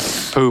 other than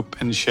poop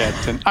and shit.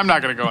 And I'm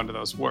not going to go into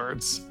those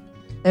words.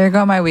 There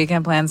go my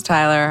weekend plans,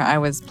 Tyler. I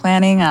was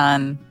planning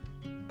on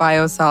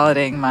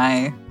biosoliding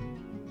my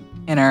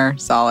inner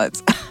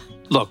solids.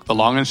 Look, the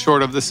long and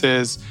short of this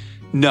is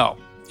no.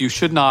 You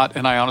should not,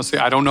 and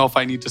I don't know if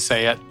I need to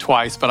say it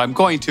twice, but I'm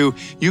going to.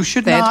 You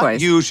should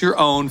not use your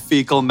own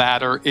fecal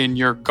matter in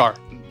your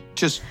garden.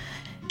 Just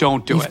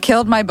don't do it. You've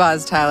killed my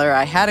buzz, Tyler.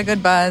 I had a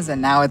good buzz,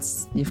 and now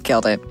you've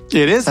killed it.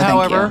 It is, So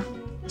however,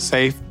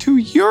 safe to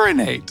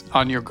urinate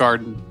on your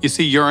garden. You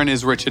see, urine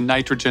is rich in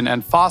nitrogen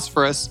and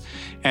phosphorus,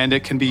 and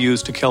it can be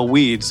used to kill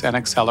weeds and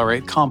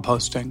accelerate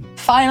composting.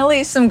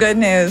 Finally, some good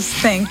news.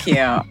 Thank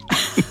you.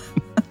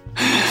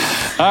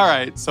 All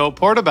right, so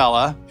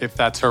Portabella, if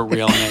that's her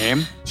real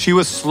name, she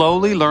was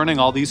slowly learning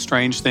all these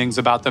strange things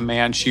about the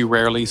man she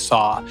rarely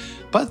saw.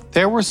 But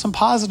there were some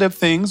positive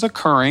things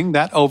occurring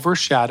that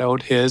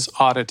overshadowed his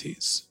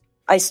oddities.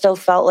 I still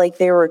felt like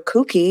they were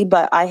kooky,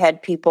 but I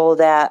had people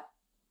that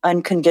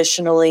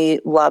unconditionally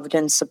loved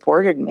and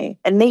supported me.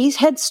 And they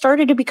had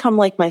started to become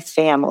like my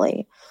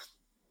family.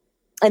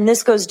 And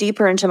this goes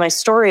deeper into my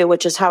story,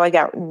 which is how I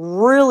got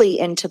really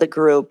into the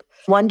group.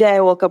 One day I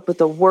woke up with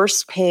the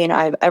worst pain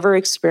I've ever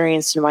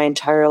experienced in my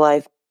entire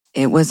life.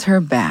 It was her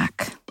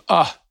back.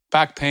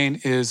 Back pain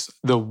is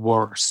the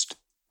worst.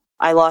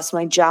 I lost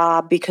my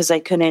job because I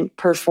couldn't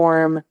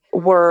perform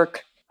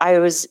work. I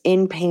was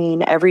in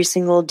pain every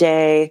single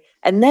day.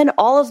 And then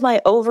all of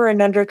my over and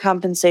under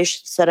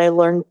compensations that I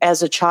learned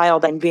as a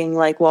child and being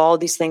like, well, all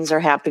these things are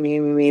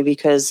happening to me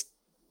because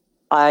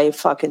I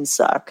fucking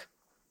suck.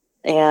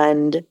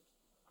 And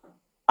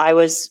I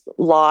was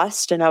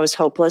lost and I was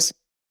hopeless.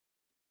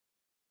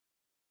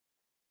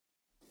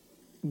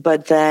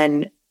 But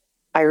then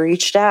I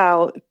reached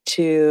out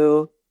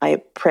to my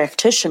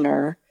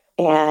practitioner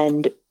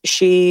and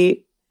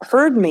she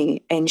heard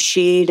me and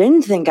she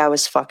didn't think I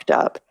was fucked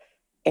up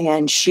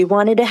and she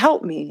wanted to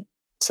help me.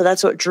 So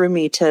that's what drew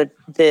me to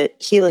the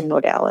healing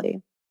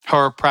modality.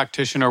 Her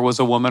practitioner was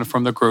a woman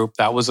from the group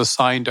that was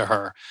assigned to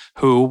her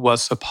who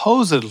was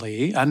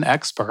supposedly an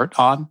expert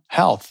on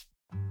health.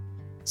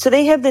 So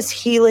they have this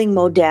healing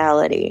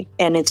modality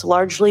and it's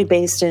largely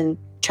based in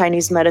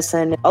Chinese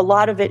medicine. A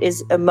lot of it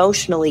is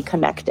emotionally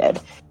connected.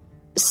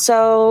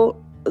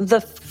 So the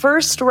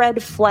first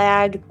red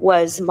flag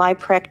was my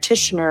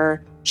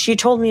practitioner. She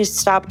told me to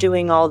stop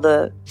doing all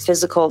the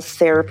physical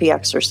therapy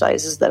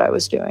exercises that I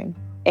was doing.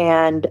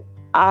 And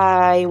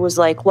I was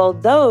like, well,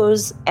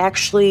 those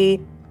actually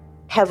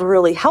have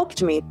really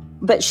helped me.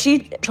 But she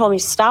told me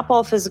stop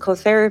all physical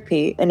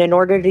therapy. And in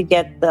order to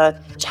get the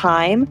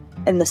time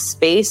and the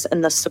space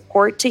and the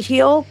support to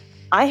heal,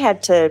 I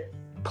had to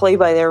play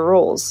by their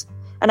rules.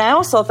 And I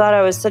also thought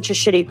I was such a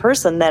shitty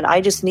person that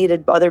I just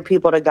needed other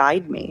people to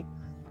guide me.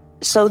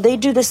 So they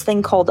do this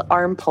thing called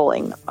arm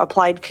pulling,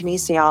 applied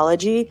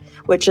kinesiology,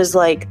 which is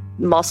like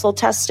muscle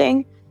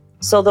testing.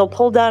 So they'll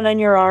pull down on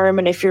your arm,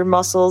 and if your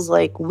muscle's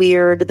like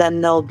weird,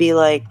 then they'll be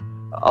like,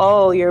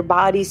 oh, your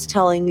body's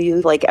telling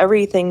you like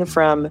everything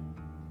from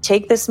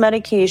take this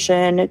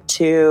medication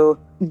to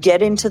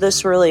get into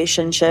this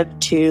relationship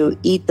to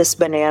eat this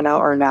banana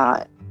or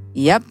not.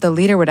 Yep, the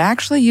leader would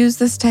actually use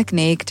this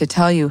technique to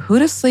tell you who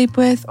to sleep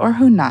with or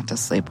who not to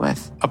sleep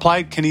with.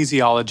 Applied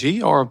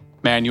kinesiology, or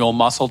manual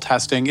muscle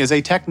testing, is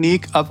a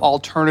technique of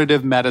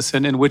alternative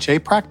medicine in which a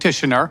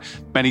practitioner,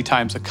 many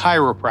times a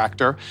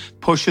chiropractor,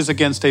 pushes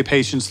against a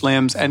patient's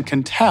limbs and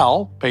can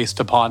tell,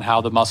 based upon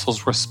how the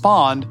muscles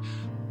respond,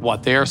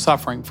 what they are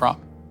suffering from.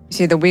 You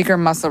see, the weaker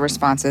muscle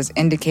responses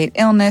indicate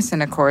illness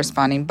in a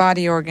corresponding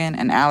body organ,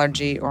 an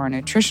allergy, or a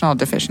nutritional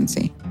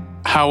deficiency.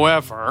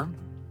 However,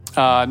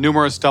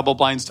 numerous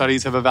double-blind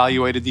studies have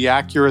evaluated the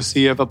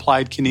accuracy of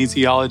applied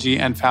kinesiology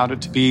and found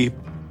it to be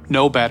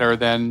no better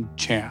than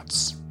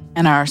chance.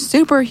 And our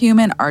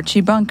superhuman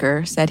Archie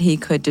Bunker said he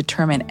could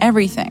determine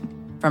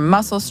everything from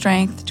muscle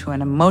strength to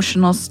an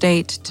emotional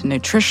state to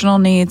nutritional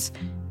needs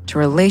to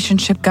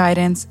relationship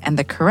guidance and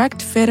the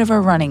correct fit of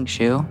a running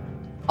shoe,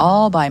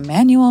 all by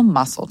manual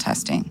muscle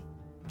testing.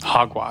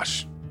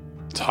 Hogwash.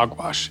 It's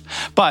hogwash.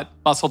 But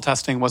muscle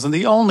testing wasn't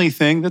the only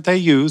thing that they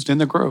used in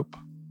the group.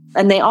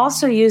 And they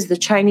also use the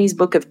Chinese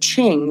book of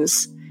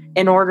Qings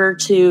in order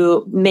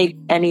to make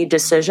any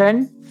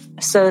decision.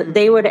 So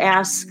they would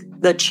ask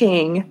the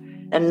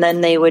Qing, and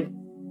then they would,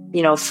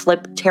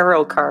 flip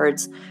tarot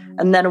cards.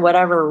 And then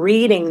whatever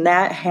reading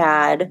that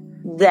had,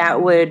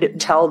 that would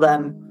tell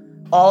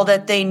them all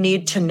that they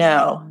need to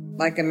know.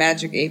 Like a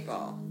magic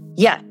 8-ball.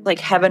 Yeah, like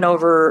heaven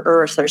over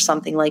earth or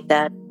something like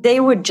that.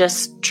 They would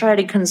just try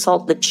to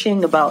consult the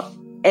Qing about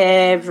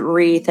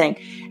everything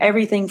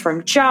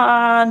from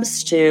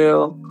jobs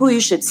to who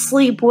you should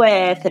sleep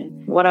with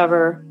and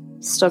whatever,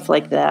 stuff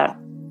like that.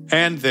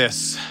 And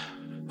this.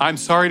 I'm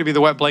sorry to be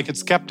the wet blanket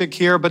skeptic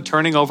here, but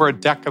turning over a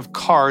deck of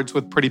cards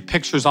with pretty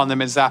pictures on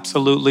them is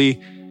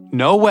absolutely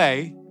no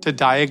way to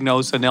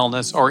diagnose an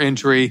illness or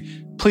injury.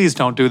 Please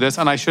don't do this.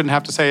 And I shouldn't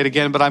have to say it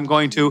again, but I'm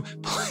going to.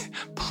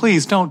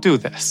 Please don't do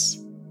this.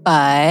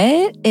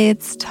 But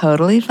it's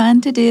totally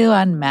fun to do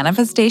on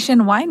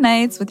manifestation wine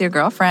nights with your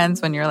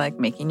girlfriends when you're like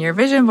making your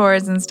vision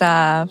boards and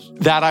stuff.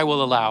 That I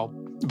will allow,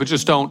 but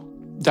just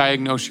don't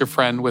diagnose your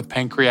friend with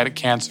pancreatic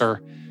cancer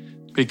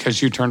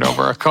because you turned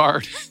over a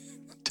card.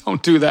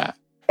 Don't do that.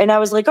 And I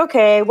was like,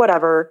 okay,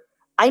 whatever.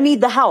 I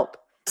need the help.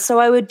 So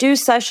I would do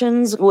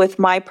sessions with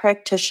my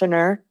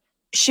practitioner.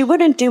 She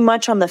wouldn't do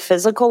much on the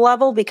physical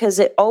level because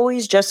it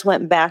always just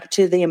went back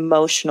to the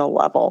emotional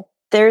level.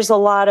 There's a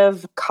lot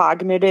of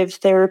cognitive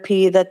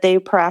therapy that they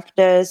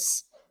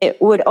practice.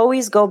 It would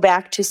always go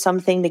back to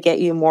something to get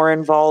you more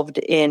involved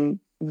in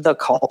the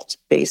cult,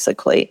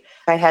 basically.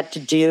 I had to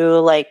do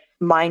like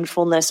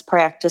mindfulness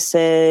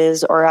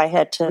practices, or I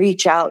had to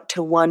reach out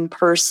to one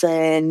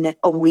person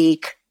a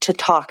week to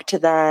talk to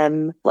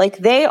them. Like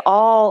they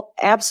all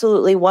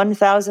absolutely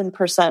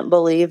 1000%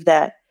 believe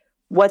that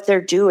what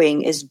they're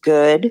doing is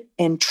good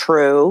and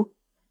true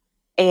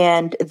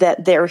and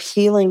that their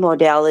healing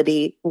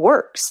modality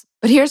works.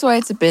 But here's why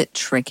it's a bit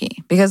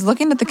tricky, because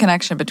looking at the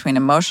connection between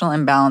emotional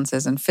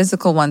imbalances and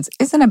physical ones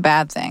isn't a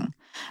bad thing.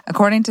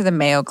 According to the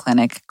Mayo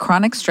Clinic,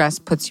 chronic stress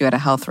puts you at a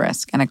health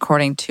risk. And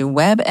according to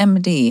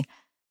WebMD,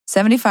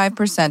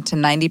 75% to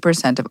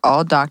 90% of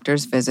all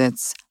doctors'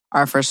 visits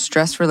are for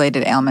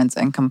stress-related ailments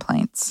and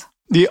complaints.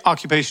 The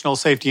Occupational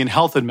Safety and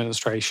Health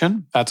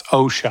Administration, that's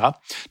OSHA,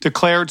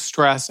 declared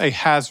stress a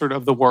hazard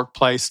of the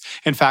workplace.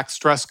 In fact,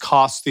 stress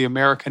costs the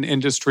American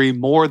industry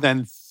more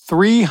than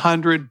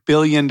 $300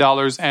 billion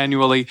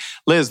annually.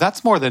 Liz,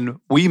 that's more than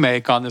we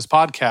make on this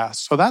podcast.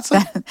 So that's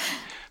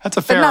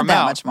a fair amount. Not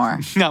that much more.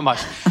 Not much.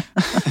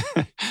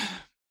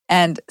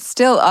 And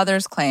still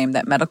others claim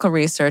that medical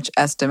research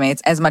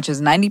estimates as much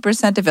as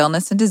 90% of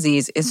illness and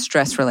disease is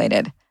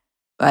stress-related.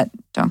 But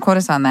don't quote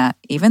us on that,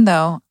 even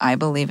though I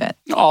believe it.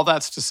 All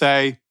that's to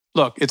say,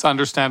 look, it's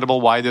understandable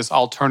why this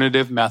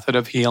alternative method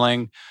of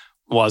healing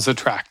was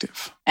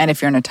attractive. And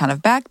if you're in a ton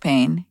of back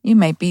pain, you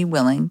might be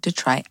willing to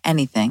try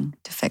anything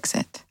to fix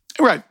it.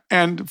 Right.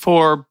 And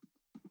for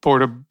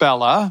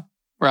Portobello,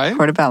 right?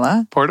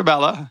 Portobello.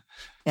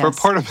 Yes. For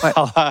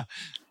Portobello.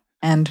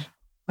 And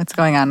what's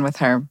going on with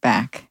her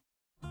back?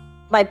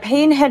 My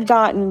pain had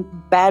gotten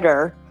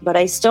better, but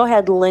I still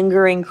had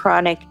lingering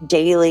chronic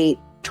daily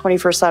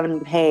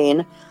 24/7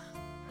 pain.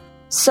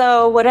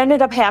 So what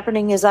ended up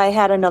happening is I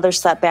had another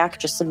setback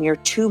just a mere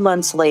 2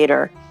 months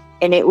later,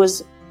 and it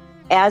was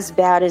as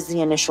bad as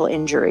the initial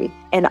injury.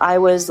 And I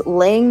was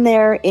laying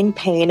there in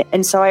pain.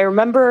 And so I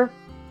remember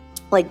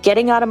like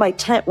getting out of my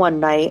tent one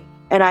night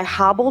and I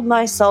hobbled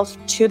myself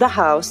to the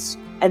house,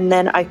 and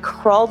then I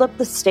crawled up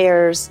the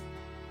stairs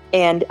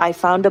and I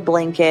found a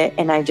blanket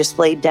and I just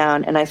laid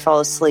down and I fell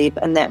asleep.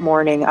 And that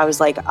morning I was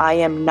like, I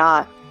am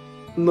not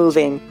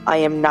moving. I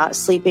am not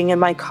sleeping in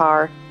my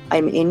car.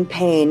 I'm in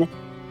pain.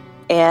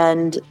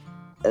 And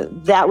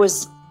that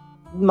was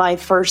my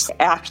first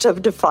act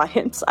of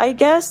defiance, I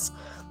guess.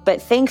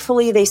 But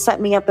thankfully, they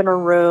set me up in a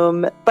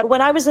room. But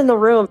when I was in the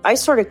room, I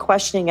started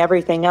questioning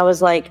everything. I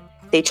was like,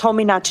 they told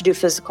me not to do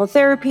physical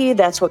therapy.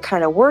 That's what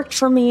kind of worked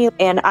for me.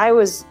 And I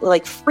was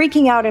like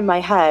freaking out in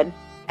my head.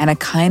 And a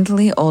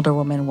kindly older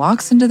woman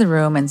walks into the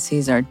room and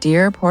sees our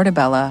dear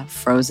Portobello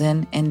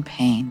frozen in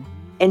pain.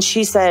 And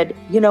she said,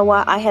 you know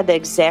what? I had the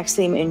exact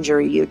same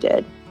injury you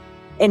did.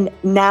 And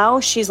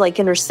now she's like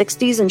in her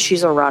 60s and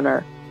she's a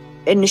runner.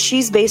 And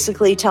she's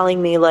basically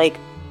telling me like,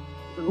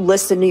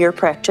 listen to your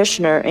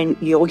practitioner and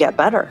you'll get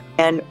better.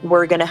 And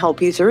we're going to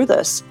help you through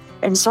this.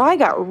 And so I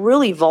got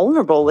really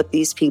vulnerable with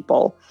these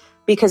people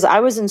because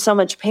I was in so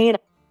much pain.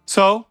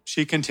 So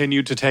she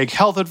continued to take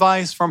health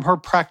advice from her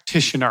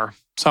practitioner,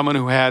 someone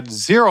who had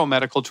zero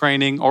medical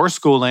training or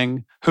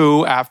schooling,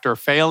 who, after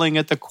failing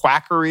at the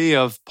quackery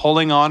of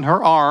pulling on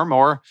her arm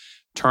or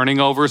turning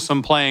over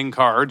some playing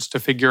cards to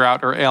figure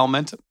out her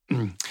ailment,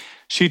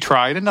 she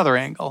tried another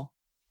angle.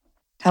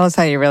 Tell us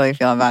how you really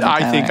feel about it,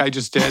 Tyler. I think I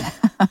just did.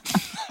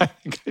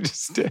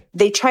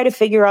 They try to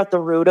figure out the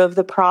root of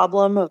the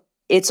problem.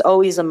 It's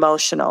always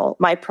emotional.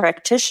 My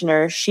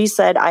practitioner, she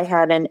said I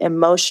had an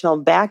emotional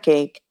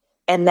backache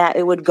and that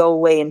it would go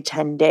away in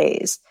 10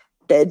 days.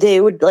 They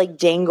would like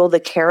dangle the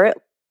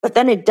carrot, but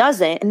then it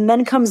doesn't. And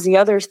then comes the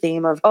other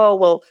theme of, oh,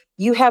 well,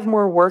 you have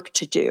more work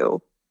to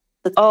do.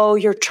 Oh,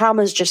 your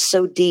trauma is just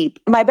so deep.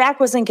 My back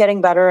wasn't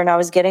getting better and I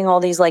was getting all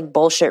these like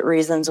bullshit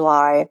reasons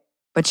why.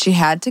 But she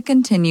had to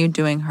continue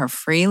doing her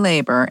free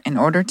labor in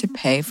order to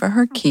pay for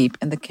her keep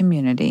in the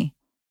community.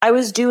 I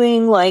was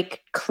doing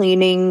like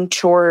cleaning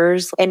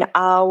chores, an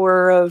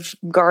hour of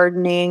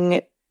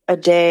gardening a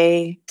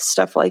day,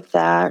 stuff like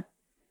that.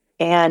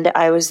 And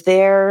I was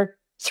there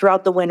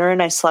throughout the winter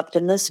and I slept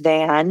in this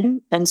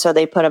van. And so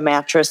they put a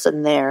mattress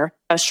in there.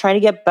 I was trying to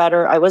get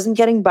better. I wasn't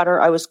getting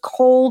better. I was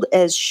cold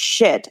as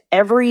shit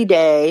every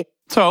day.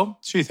 So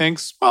she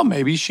thinks, well,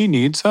 maybe she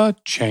needs a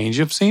change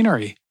of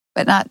scenery.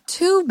 But not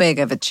too big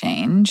of a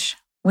change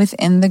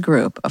within the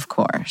group, of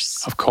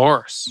course. Of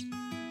course.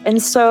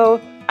 And so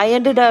I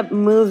ended up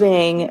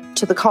moving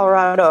to the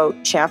Colorado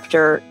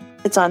chapter.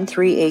 It's on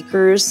 3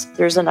 acres.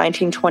 There's a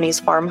 1920s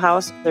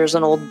farmhouse. There's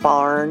an old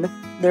barn.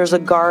 There's a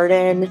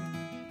garden.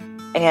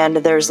 And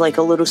there's like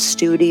a little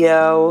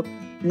studio.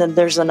 And then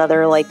there's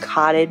another like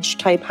cottage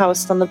type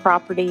house on the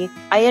property.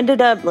 I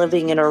ended up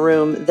living in a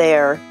room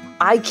there.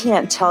 I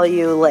can't tell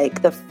you,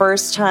 like, the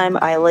first time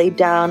I laid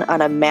down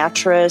on a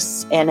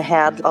mattress and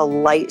had a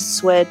light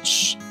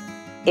switch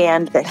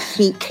and the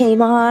heat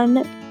came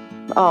on.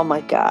 Oh,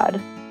 my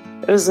God.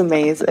 It was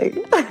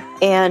amazing.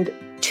 And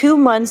 2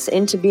 months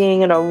into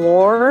being in a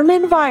warm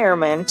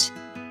environment,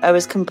 I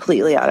was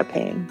completely out of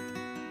pain.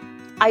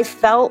 I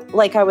felt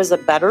like I was a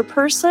better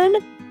person,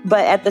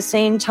 but at the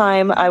same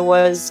time, I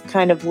was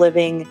kind of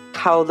living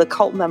how the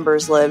cult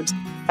members lived.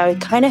 I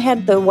kind of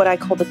had what I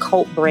call the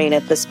cult brain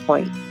at this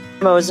point.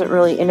 I wasn't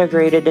really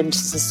integrated into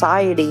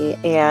society,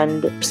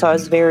 and so I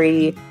was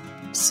very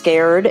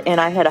scared,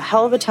 and I had a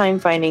hell of a time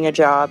finding a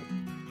job.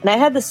 And I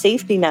had the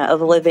safety net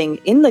of living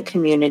in the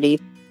community.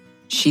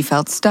 She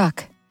felt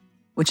stuck,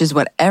 which is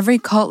what every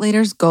cult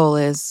leader's goal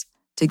is,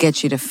 to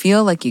get you to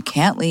feel like you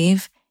can't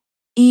leave,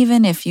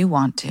 even if you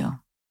want to.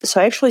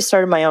 So I actually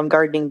started my own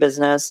gardening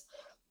business,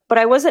 but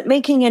I wasn't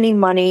making any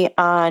money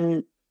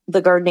on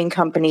the gardening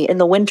company. In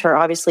the winter,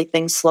 obviously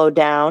things slowed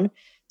down.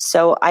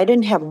 So I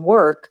didn't have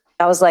work.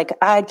 I was like,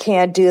 I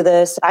can't do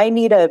this. I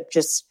need to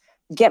just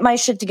get my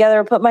shit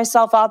together, put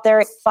myself out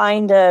there,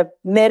 find a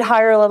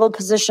mid-higher level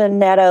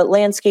position at a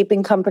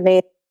landscaping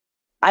company.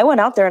 I went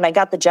out there and I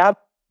got the job.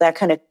 That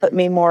kind of put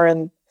me more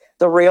in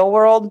the real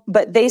world,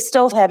 but they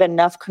still had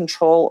enough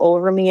control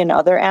over me in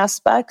other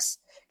aspects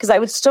because I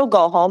would still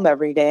go home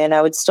every day and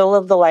I would still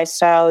live the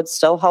lifestyle. I would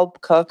still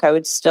help cook. I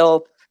would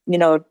still,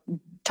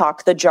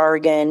 talk the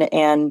jargon,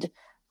 and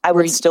I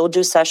would still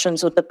do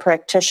sessions with the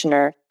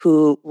practitioner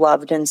who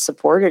loved and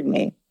supported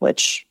me,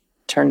 which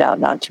turned out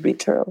not to be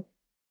true.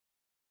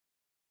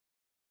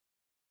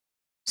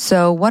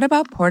 So what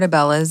about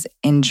Portabella's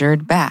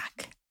injured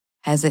back?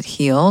 Has it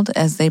healed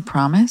as they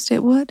promised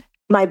it would?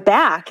 My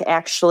back,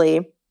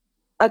 actually,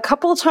 a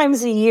couple of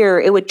times a year,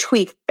 it would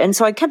tweak. And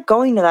so I kept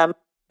going to them.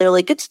 They're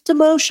like, it's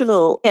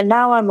emotional. And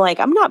now I'm like,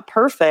 I'm not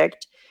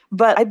perfect,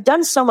 but I've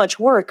done so much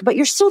work, but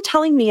you're still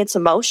telling me it's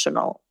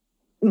emotional.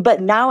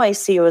 But now I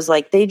see it was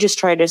like they just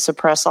try to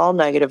suppress all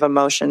negative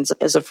emotions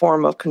as a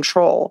form of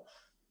control.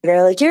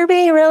 They're like, you're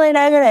being really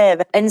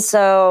negative. And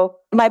so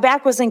my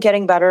back wasn't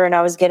getting better and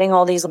I was getting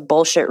all these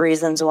bullshit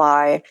reasons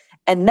why.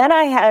 And then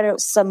I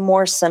had some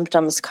more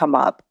symptoms come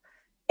up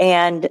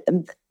and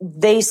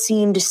they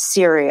seemed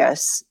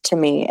serious to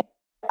me.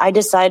 I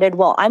decided,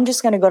 well, I'm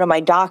just going to go to my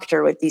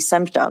doctor with these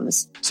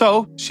symptoms.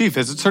 So she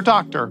visits her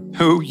doctor,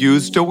 who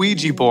used a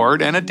Ouija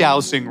board and a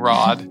dowsing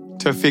rod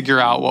to figure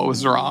out what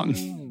was wrong.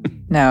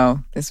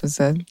 No, this was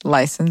a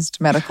licensed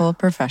medical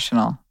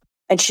professional.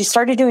 And she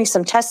started doing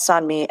some tests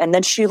on me. And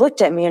then she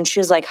looked at me and she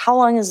was like, how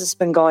long has this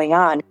been going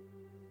on?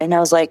 And I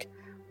was like,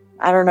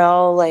 I don't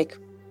know, like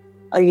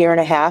a year and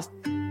a half.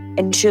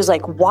 And she was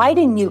like, why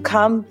didn't you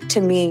come to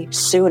me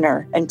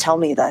sooner and tell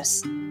me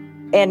this?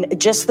 And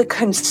just the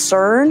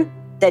concern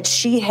that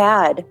she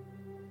had,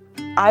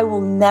 I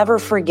will never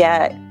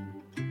forget.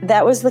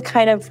 That was the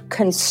kind of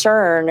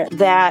concern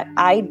that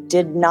I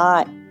did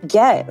not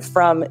get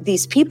from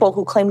these people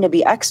who claim to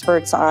be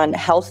experts on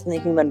health in the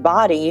human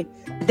body.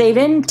 They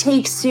didn't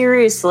take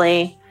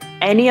seriously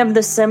any of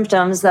the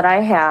symptoms that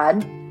I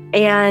had.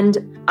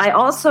 And I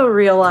also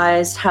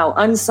realized how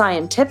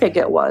unscientific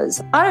it was.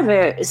 A lot of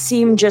it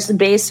seemed just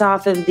based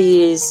off of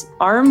these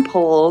arm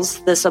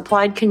pulls, this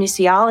applied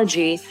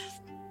kinesiology.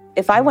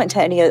 If I went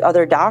to any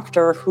other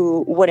doctor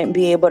who wouldn't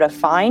be able to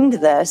find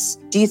this,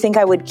 do you think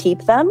I would keep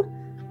them?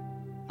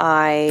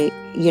 I,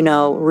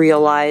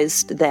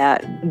 realized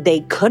that they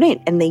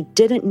couldn't and they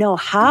didn't know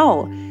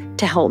how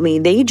to help me.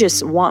 They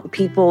just want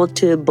people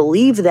to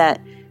believe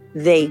that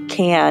they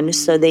can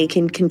so they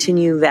can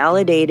continue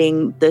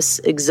validating this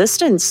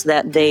existence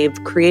that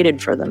they've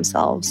created for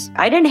themselves.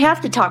 I didn't have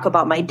to talk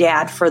about my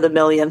dad for the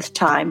millionth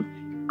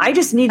time. I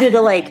just needed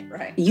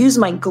to use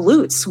my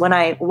glutes when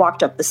I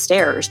walked up the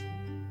stairs.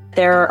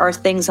 There are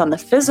things on the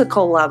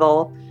physical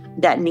level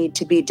that need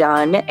to be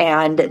done,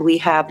 and we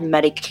have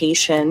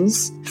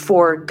medications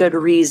for good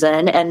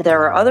reason, and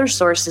there are other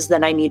sources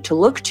that I need to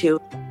look to.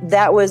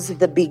 That was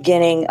the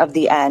beginning of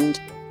the end.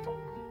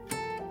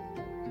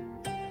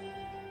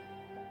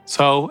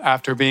 So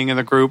after being in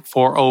the group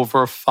for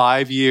over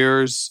 5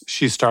 years,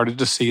 she started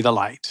to see the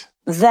light.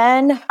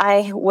 Then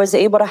I was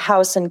able to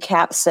house and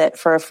cat sit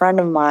for a friend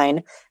of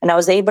mine, and I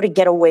was able to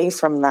get away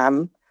from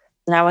them.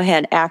 Now I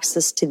had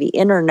access to the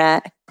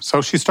internet.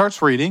 So she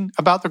starts reading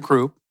about the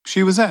group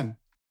she was in.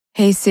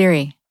 Hey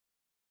Siri,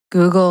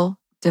 Google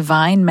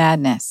Divine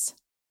Madness.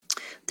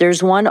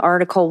 There's one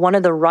article, one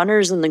of the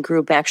runners in the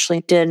group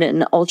actually did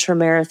an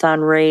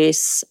ultramarathon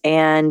race,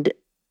 and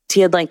he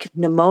had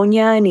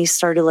pneumonia and he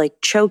started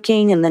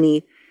choking, and then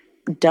he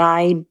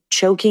died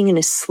choking in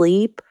his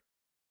sleep.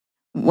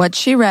 What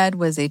she read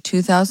was a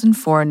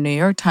 2004 New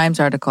York Times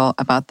article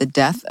about the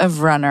death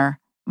of runner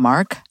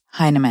Mark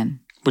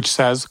Heineman, which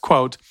says,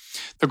 quote,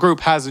 the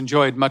group has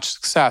enjoyed much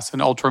success in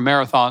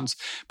ultramarathons,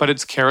 but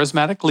its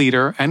charismatic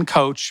leader and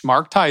coach,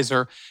 Mark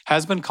Tizer,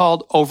 has been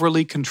called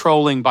overly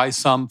controlling by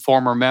some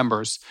former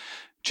members.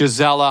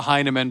 Gisela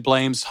Heineman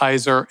blames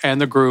Tizer and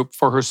the group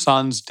for her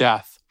son's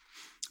death.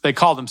 They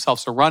call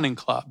themselves a running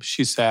club,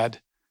 she said.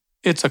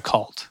 It's a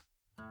cult.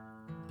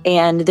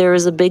 And there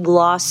was a big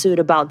lawsuit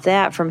about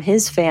that from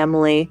his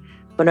family,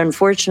 but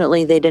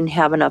unfortunately they didn't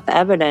have enough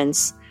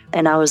evidence.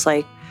 And I was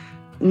like,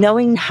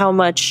 knowing how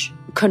much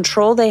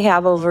control they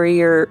have over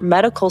your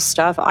medical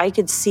stuff, I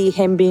could see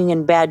him being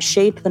in bad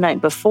shape the night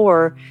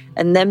before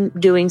and them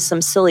doing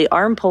some silly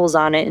arm pulls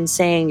on it and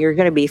saying, you're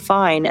going to be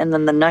fine. And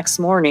then the next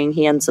morning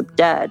he ends up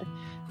dead.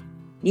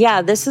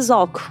 Yeah, this is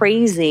all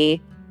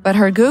crazy. But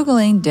her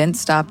Googling didn't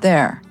stop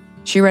there.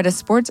 She read a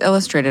Sports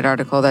Illustrated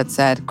article that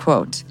said,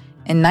 quote,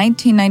 in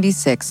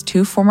 1996,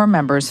 2 former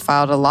members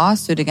filed a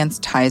lawsuit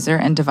against Tizer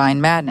and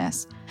Divine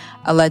Madness,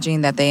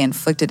 alleging that they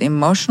inflicted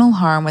emotional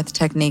harm with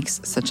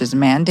techniques such as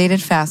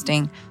mandated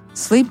fasting,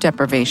 sleep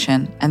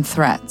deprivation, and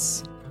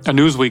threats. A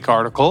Newsweek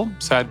article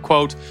said,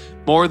 quote,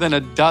 more than a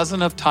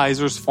dozen of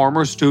Tizer's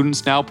former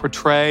students now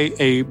portray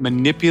a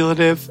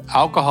manipulative,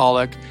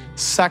 alcoholic,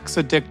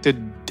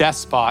 sex-addicted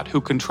despot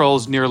who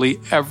controls nearly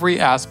every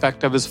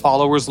aspect of his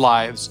followers'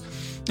 lives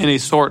in a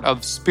sort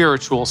of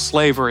spiritual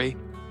slavery.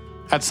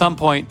 At some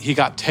point, he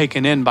got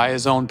taken in by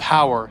his own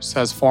power,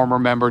 says former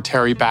member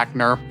Terry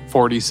Backner,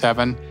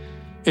 47.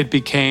 It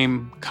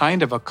became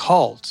kind of a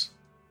cult.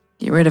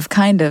 Get rid of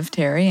kind of,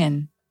 Terry,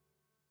 and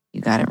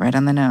you got it right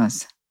on the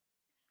nose.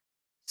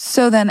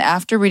 So then,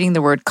 after reading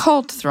the word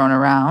cult thrown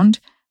around,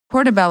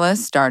 Portabella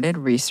started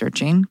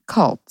researching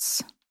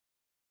cults.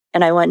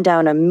 And I went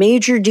down a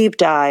major deep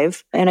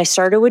dive, and I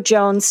started with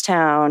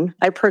Jonestown.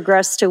 I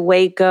progressed to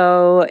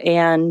Waco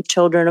and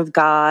Children of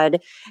God.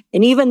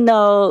 And even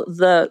though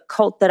the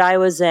cult that I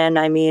was in,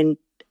 I mean,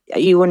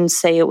 you wouldn't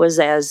say it was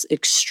as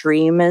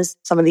extreme as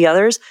some of the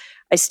others,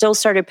 I still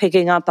started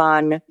picking up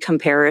on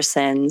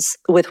comparisons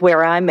with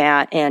where I'm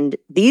at and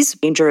these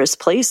dangerous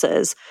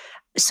places.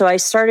 So I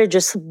started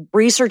just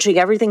researching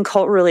everything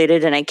cult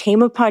related, and I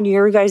came upon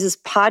your guys'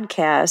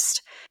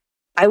 podcast.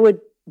 I would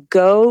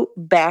go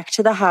back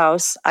to the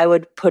house, I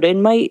would put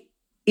in my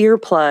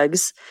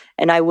earplugs,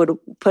 and I would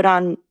put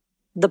on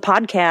the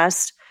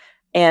podcast,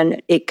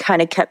 and it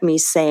kind of kept me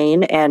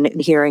sane and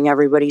hearing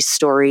everybody's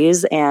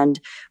stories and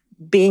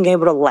being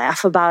able to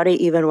laugh about it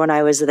even when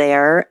I was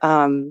there.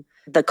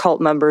 The cult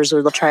members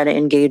would try to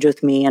engage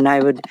with me, and I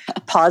would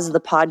pause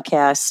the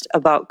podcast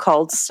about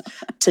cults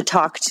to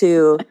talk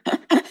to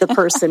the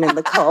person in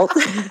the cult.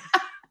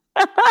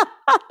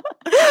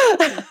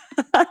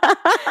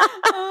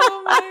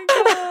 Oh my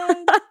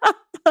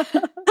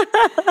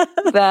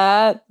God.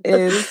 That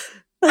is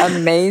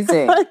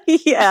amazing.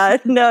 Yeah,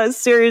 no,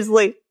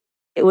 seriously.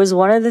 It was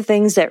one of the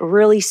things that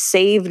really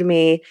saved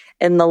me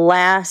in the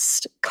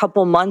last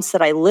couple months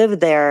that I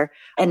lived there.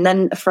 And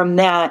then from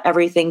that,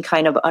 everything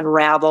kind of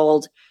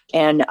unraveled,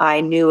 and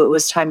I knew it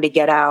was time to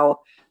get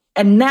out.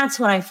 And that's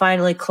when I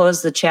finally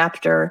closed the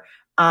chapter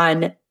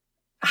on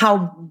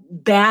how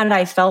bad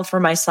I felt for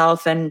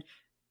myself and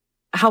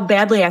how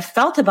badly I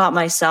felt about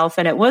myself.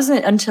 And it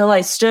wasn't until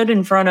I stood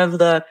in front of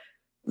the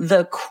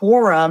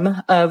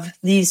quorum of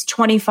these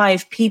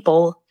 25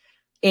 people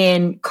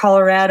in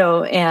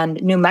Colorado and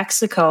New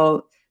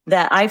Mexico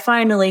that I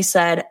finally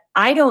said,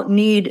 I don't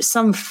need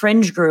some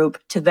fringe group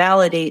to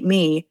validate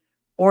me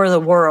or the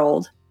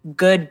world.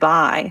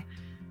 Goodbye.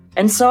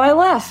 And so I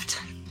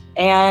left.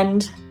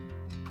 And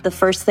the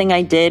first thing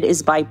I did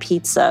is buy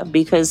pizza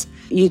because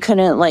you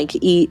couldn't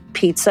eat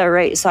pizza,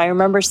 right? So I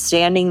remember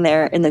standing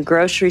there in the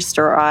grocery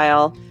store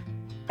aisle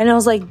and I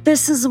was like,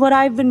 this is what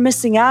I've been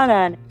missing out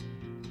on.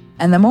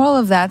 And the moral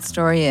of that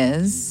story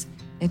is,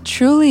 it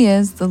truly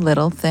is the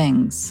little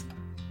things.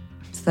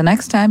 So the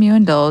next time you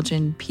indulge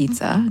in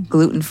pizza,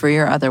 gluten-free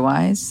or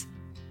otherwise,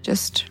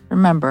 just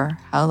remember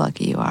how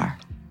lucky you are.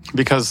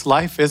 Because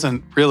life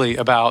isn't really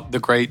about the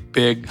great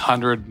big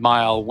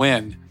 100-mile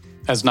win,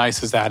 as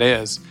nice as that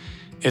is.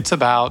 It's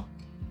about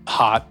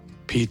hot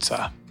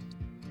pizza.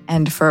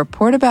 And for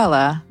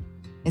Portabella,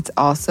 it's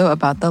also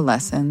about the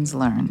lessons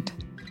learned.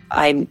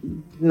 I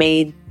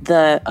made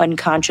the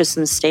unconscious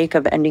mistake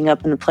of ending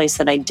up in the place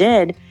that I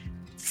did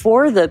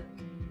for the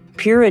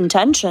pure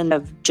intention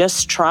of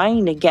just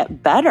trying to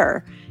get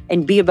better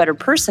and be a better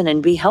person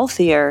and be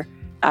healthier.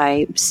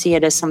 I see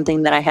it as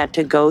something that I had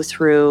to go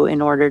through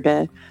in order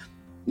to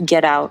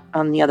get out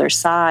on the other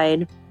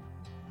side.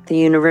 The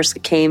universe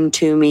came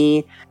to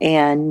me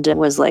and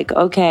was like,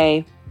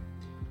 okay,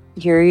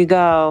 here you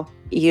go.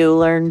 You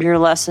learned your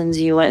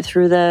lessons. You went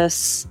through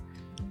this.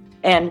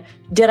 And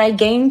did I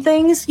gain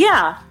things?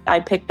 Yeah. I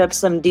picked up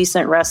some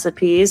decent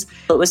recipes.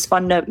 It was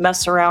fun to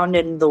mess around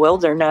in the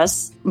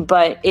wilderness,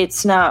 but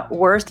it's not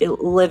worth it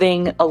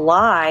living a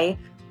lie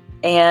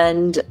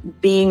and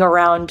being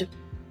around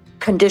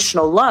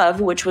conditional love,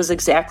 which was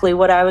exactly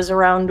what I was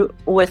around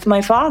with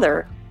my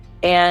father.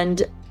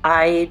 And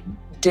I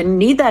didn't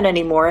need that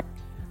anymore.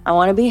 I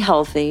want to be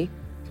healthy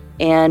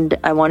and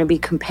I want to be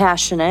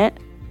compassionate.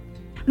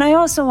 And I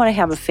also want to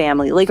have a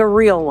family, like a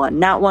real one,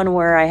 not one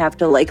where I have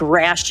to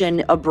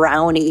ration a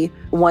brownie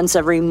once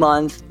every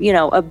month. You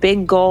know, a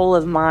big goal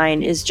of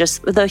mine is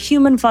just the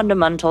human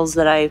fundamentals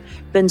that I've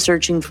been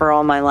searching for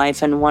all my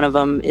life. And one of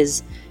them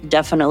is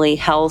definitely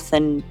health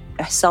and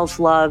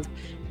self-love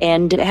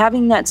and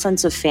having that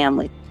sense of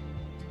family.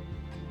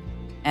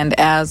 And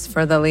as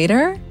for the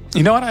leader?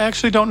 You know what? I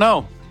actually don't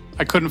know.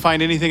 I couldn't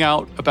find anything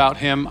out about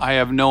him. I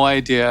have no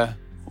idea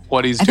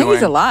what he's doing. I think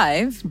he's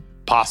alive.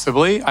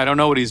 Possibly. I don't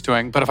know what he's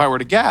doing. But if I were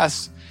to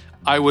guess,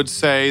 I would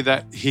say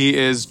that he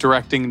is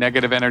directing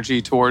negative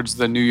energy towards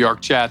the New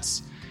York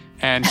Jets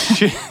and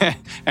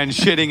and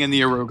shitting in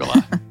the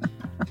arugula.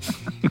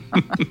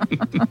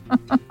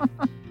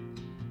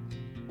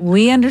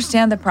 We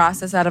understand the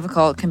process out of a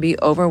cult can be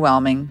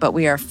overwhelming, but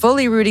we are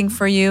fully rooting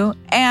for you.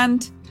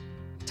 And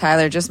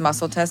Tyler just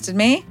muscle tested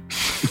me.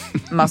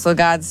 Muscle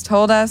Gods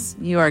told us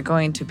you are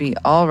going to be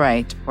all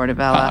right,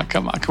 Portobello.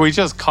 Come on. Can we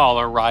just call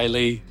her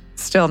Riley?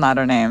 Still not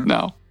her name.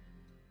 No.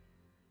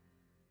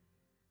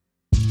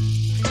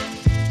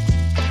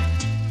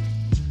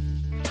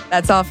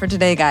 That's all for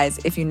today, guys.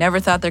 If you never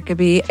thought there could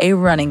be a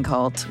running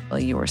cult, well,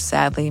 you were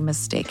sadly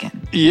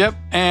mistaken. Yep.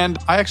 And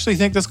I actually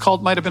think this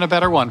cult might have been a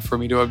better one for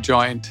me to have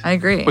joined. I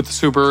agree. With the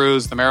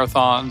Subarus, the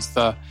marathons,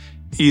 the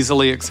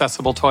easily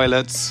accessible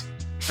toilets.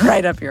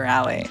 Right up your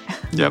alley.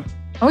 Yep.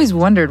 Always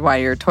wondered why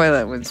your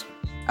toilet was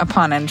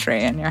upon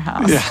entry in your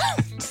house. Yeah.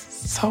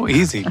 So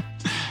easy.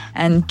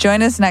 And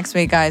join us next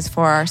week, guys,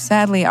 for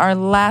our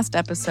last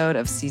episode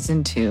of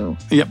Season 2.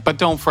 Yep, but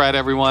don't fret,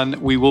 everyone.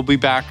 We will be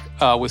back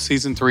with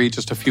Season 3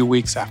 just a few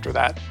weeks after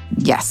that.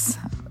 Yes.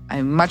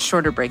 A much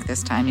shorter break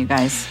this time, you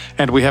guys.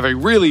 And we have a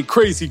really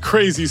crazy,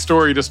 crazy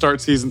story to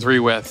start Season 3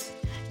 with.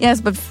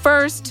 Yes, but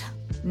first,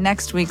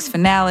 next week's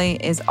finale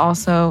is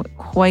also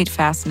quite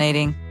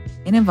fascinating.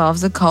 It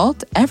involves a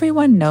cult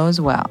everyone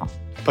knows well.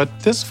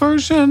 But this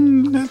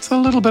version, it's a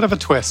little bit of a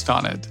twist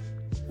on it.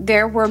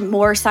 There were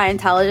more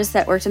Scientologists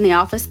that worked in the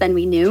office than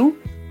we knew.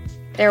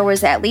 There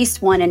was at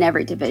least one in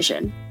every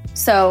division.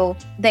 So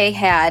they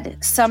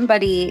had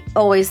somebody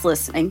always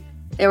listening.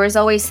 There was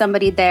always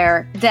somebody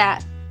there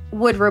that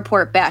would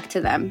report back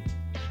to them.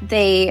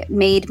 They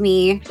made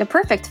me the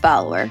perfect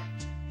follower.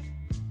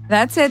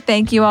 That's it.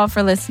 Thank you all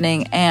for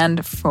listening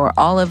and for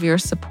all of your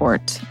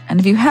support. And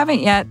if you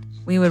haven't yet,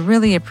 we would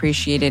really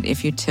appreciate it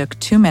if you took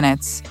 2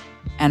 minutes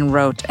and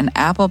wrote an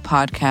Apple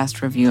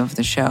Podcast review of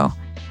the show.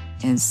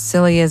 As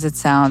silly as it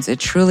sounds, it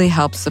truly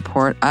helps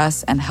support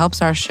us and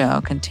helps our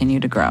show continue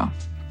to grow.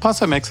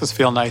 Plus, it makes us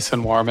feel nice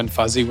and warm and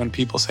fuzzy when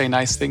people say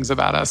nice things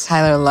about us.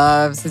 Tyler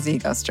loves his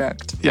ego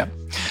stroked. Yeah.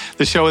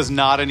 The show is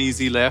not an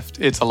easy lift.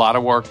 It's a lot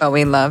of work. But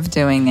we love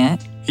doing it.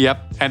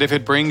 Yep. And if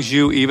it brings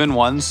you even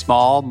one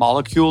small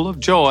molecule of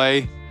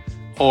joy,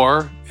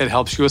 or it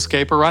helps you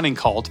escape a running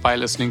cult by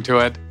listening to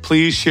it,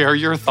 please share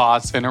your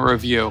thoughts in a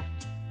review.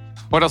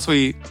 What else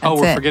we're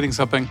forgetting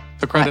something.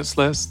 The credits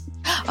list.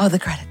 Oh, the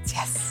credits,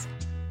 yes.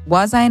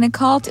 Was I in a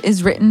Cult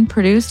is written,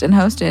 produced, and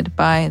hosted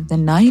by the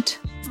Knight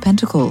of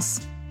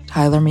Pentacles,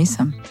 Tyler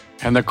Measom.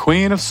 And the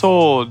Queen of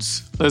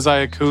Swords, Liz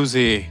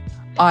Iacuzzi.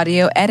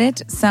 Audio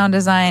edit, sound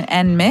design,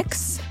 and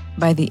mix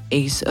by the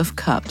Ace of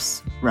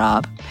Cups,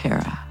 Rob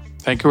Pera.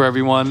 Thank you,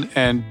 everyone.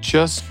 And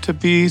just to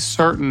be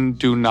certain,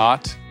 do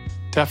not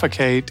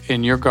defecate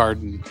in your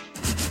garden.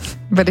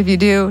 But if you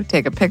do,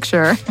 take a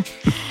picture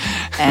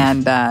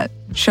and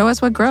show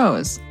us what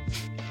grows.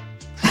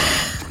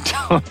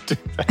 Don't do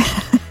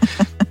that.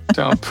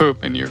 Don't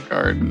poop in your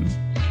garden.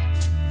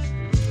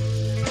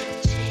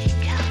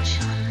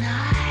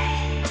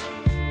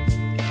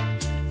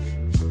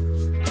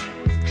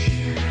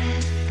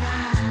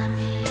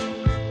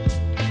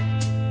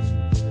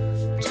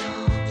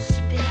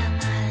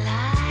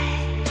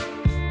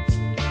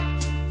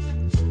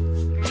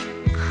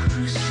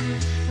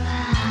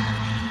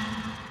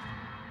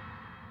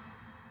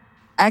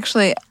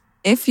 Actually,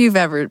 if you've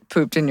ever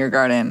pooped in your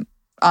garden,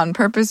 on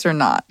purpose or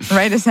not,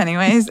 write us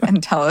anyways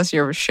and tell us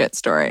your shit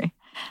story.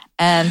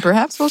 And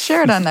perhaps we'll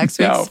share it on next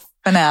week's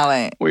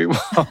finale. We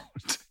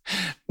won't.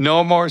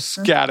 No more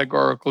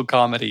categorical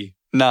comedy.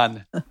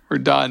 None. We're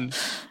done.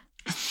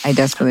 I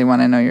desperately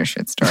want to know your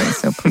shit story,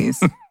 so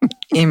please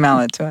email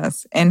it to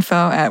us.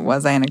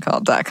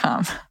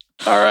 info@wasInacult.com.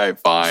 All right,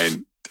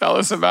 fine. Tell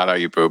us about how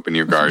you poop in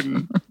your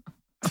garden.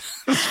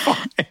 It's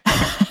fine.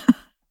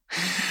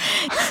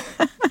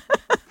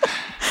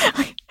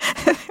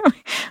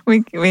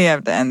 We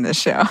have to end this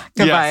show.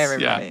 Goodbye,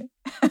 everybody.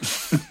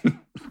 Yeah.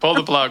 Pull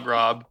the plug,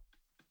 Rob.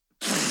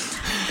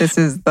 This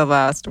is the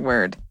last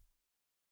word.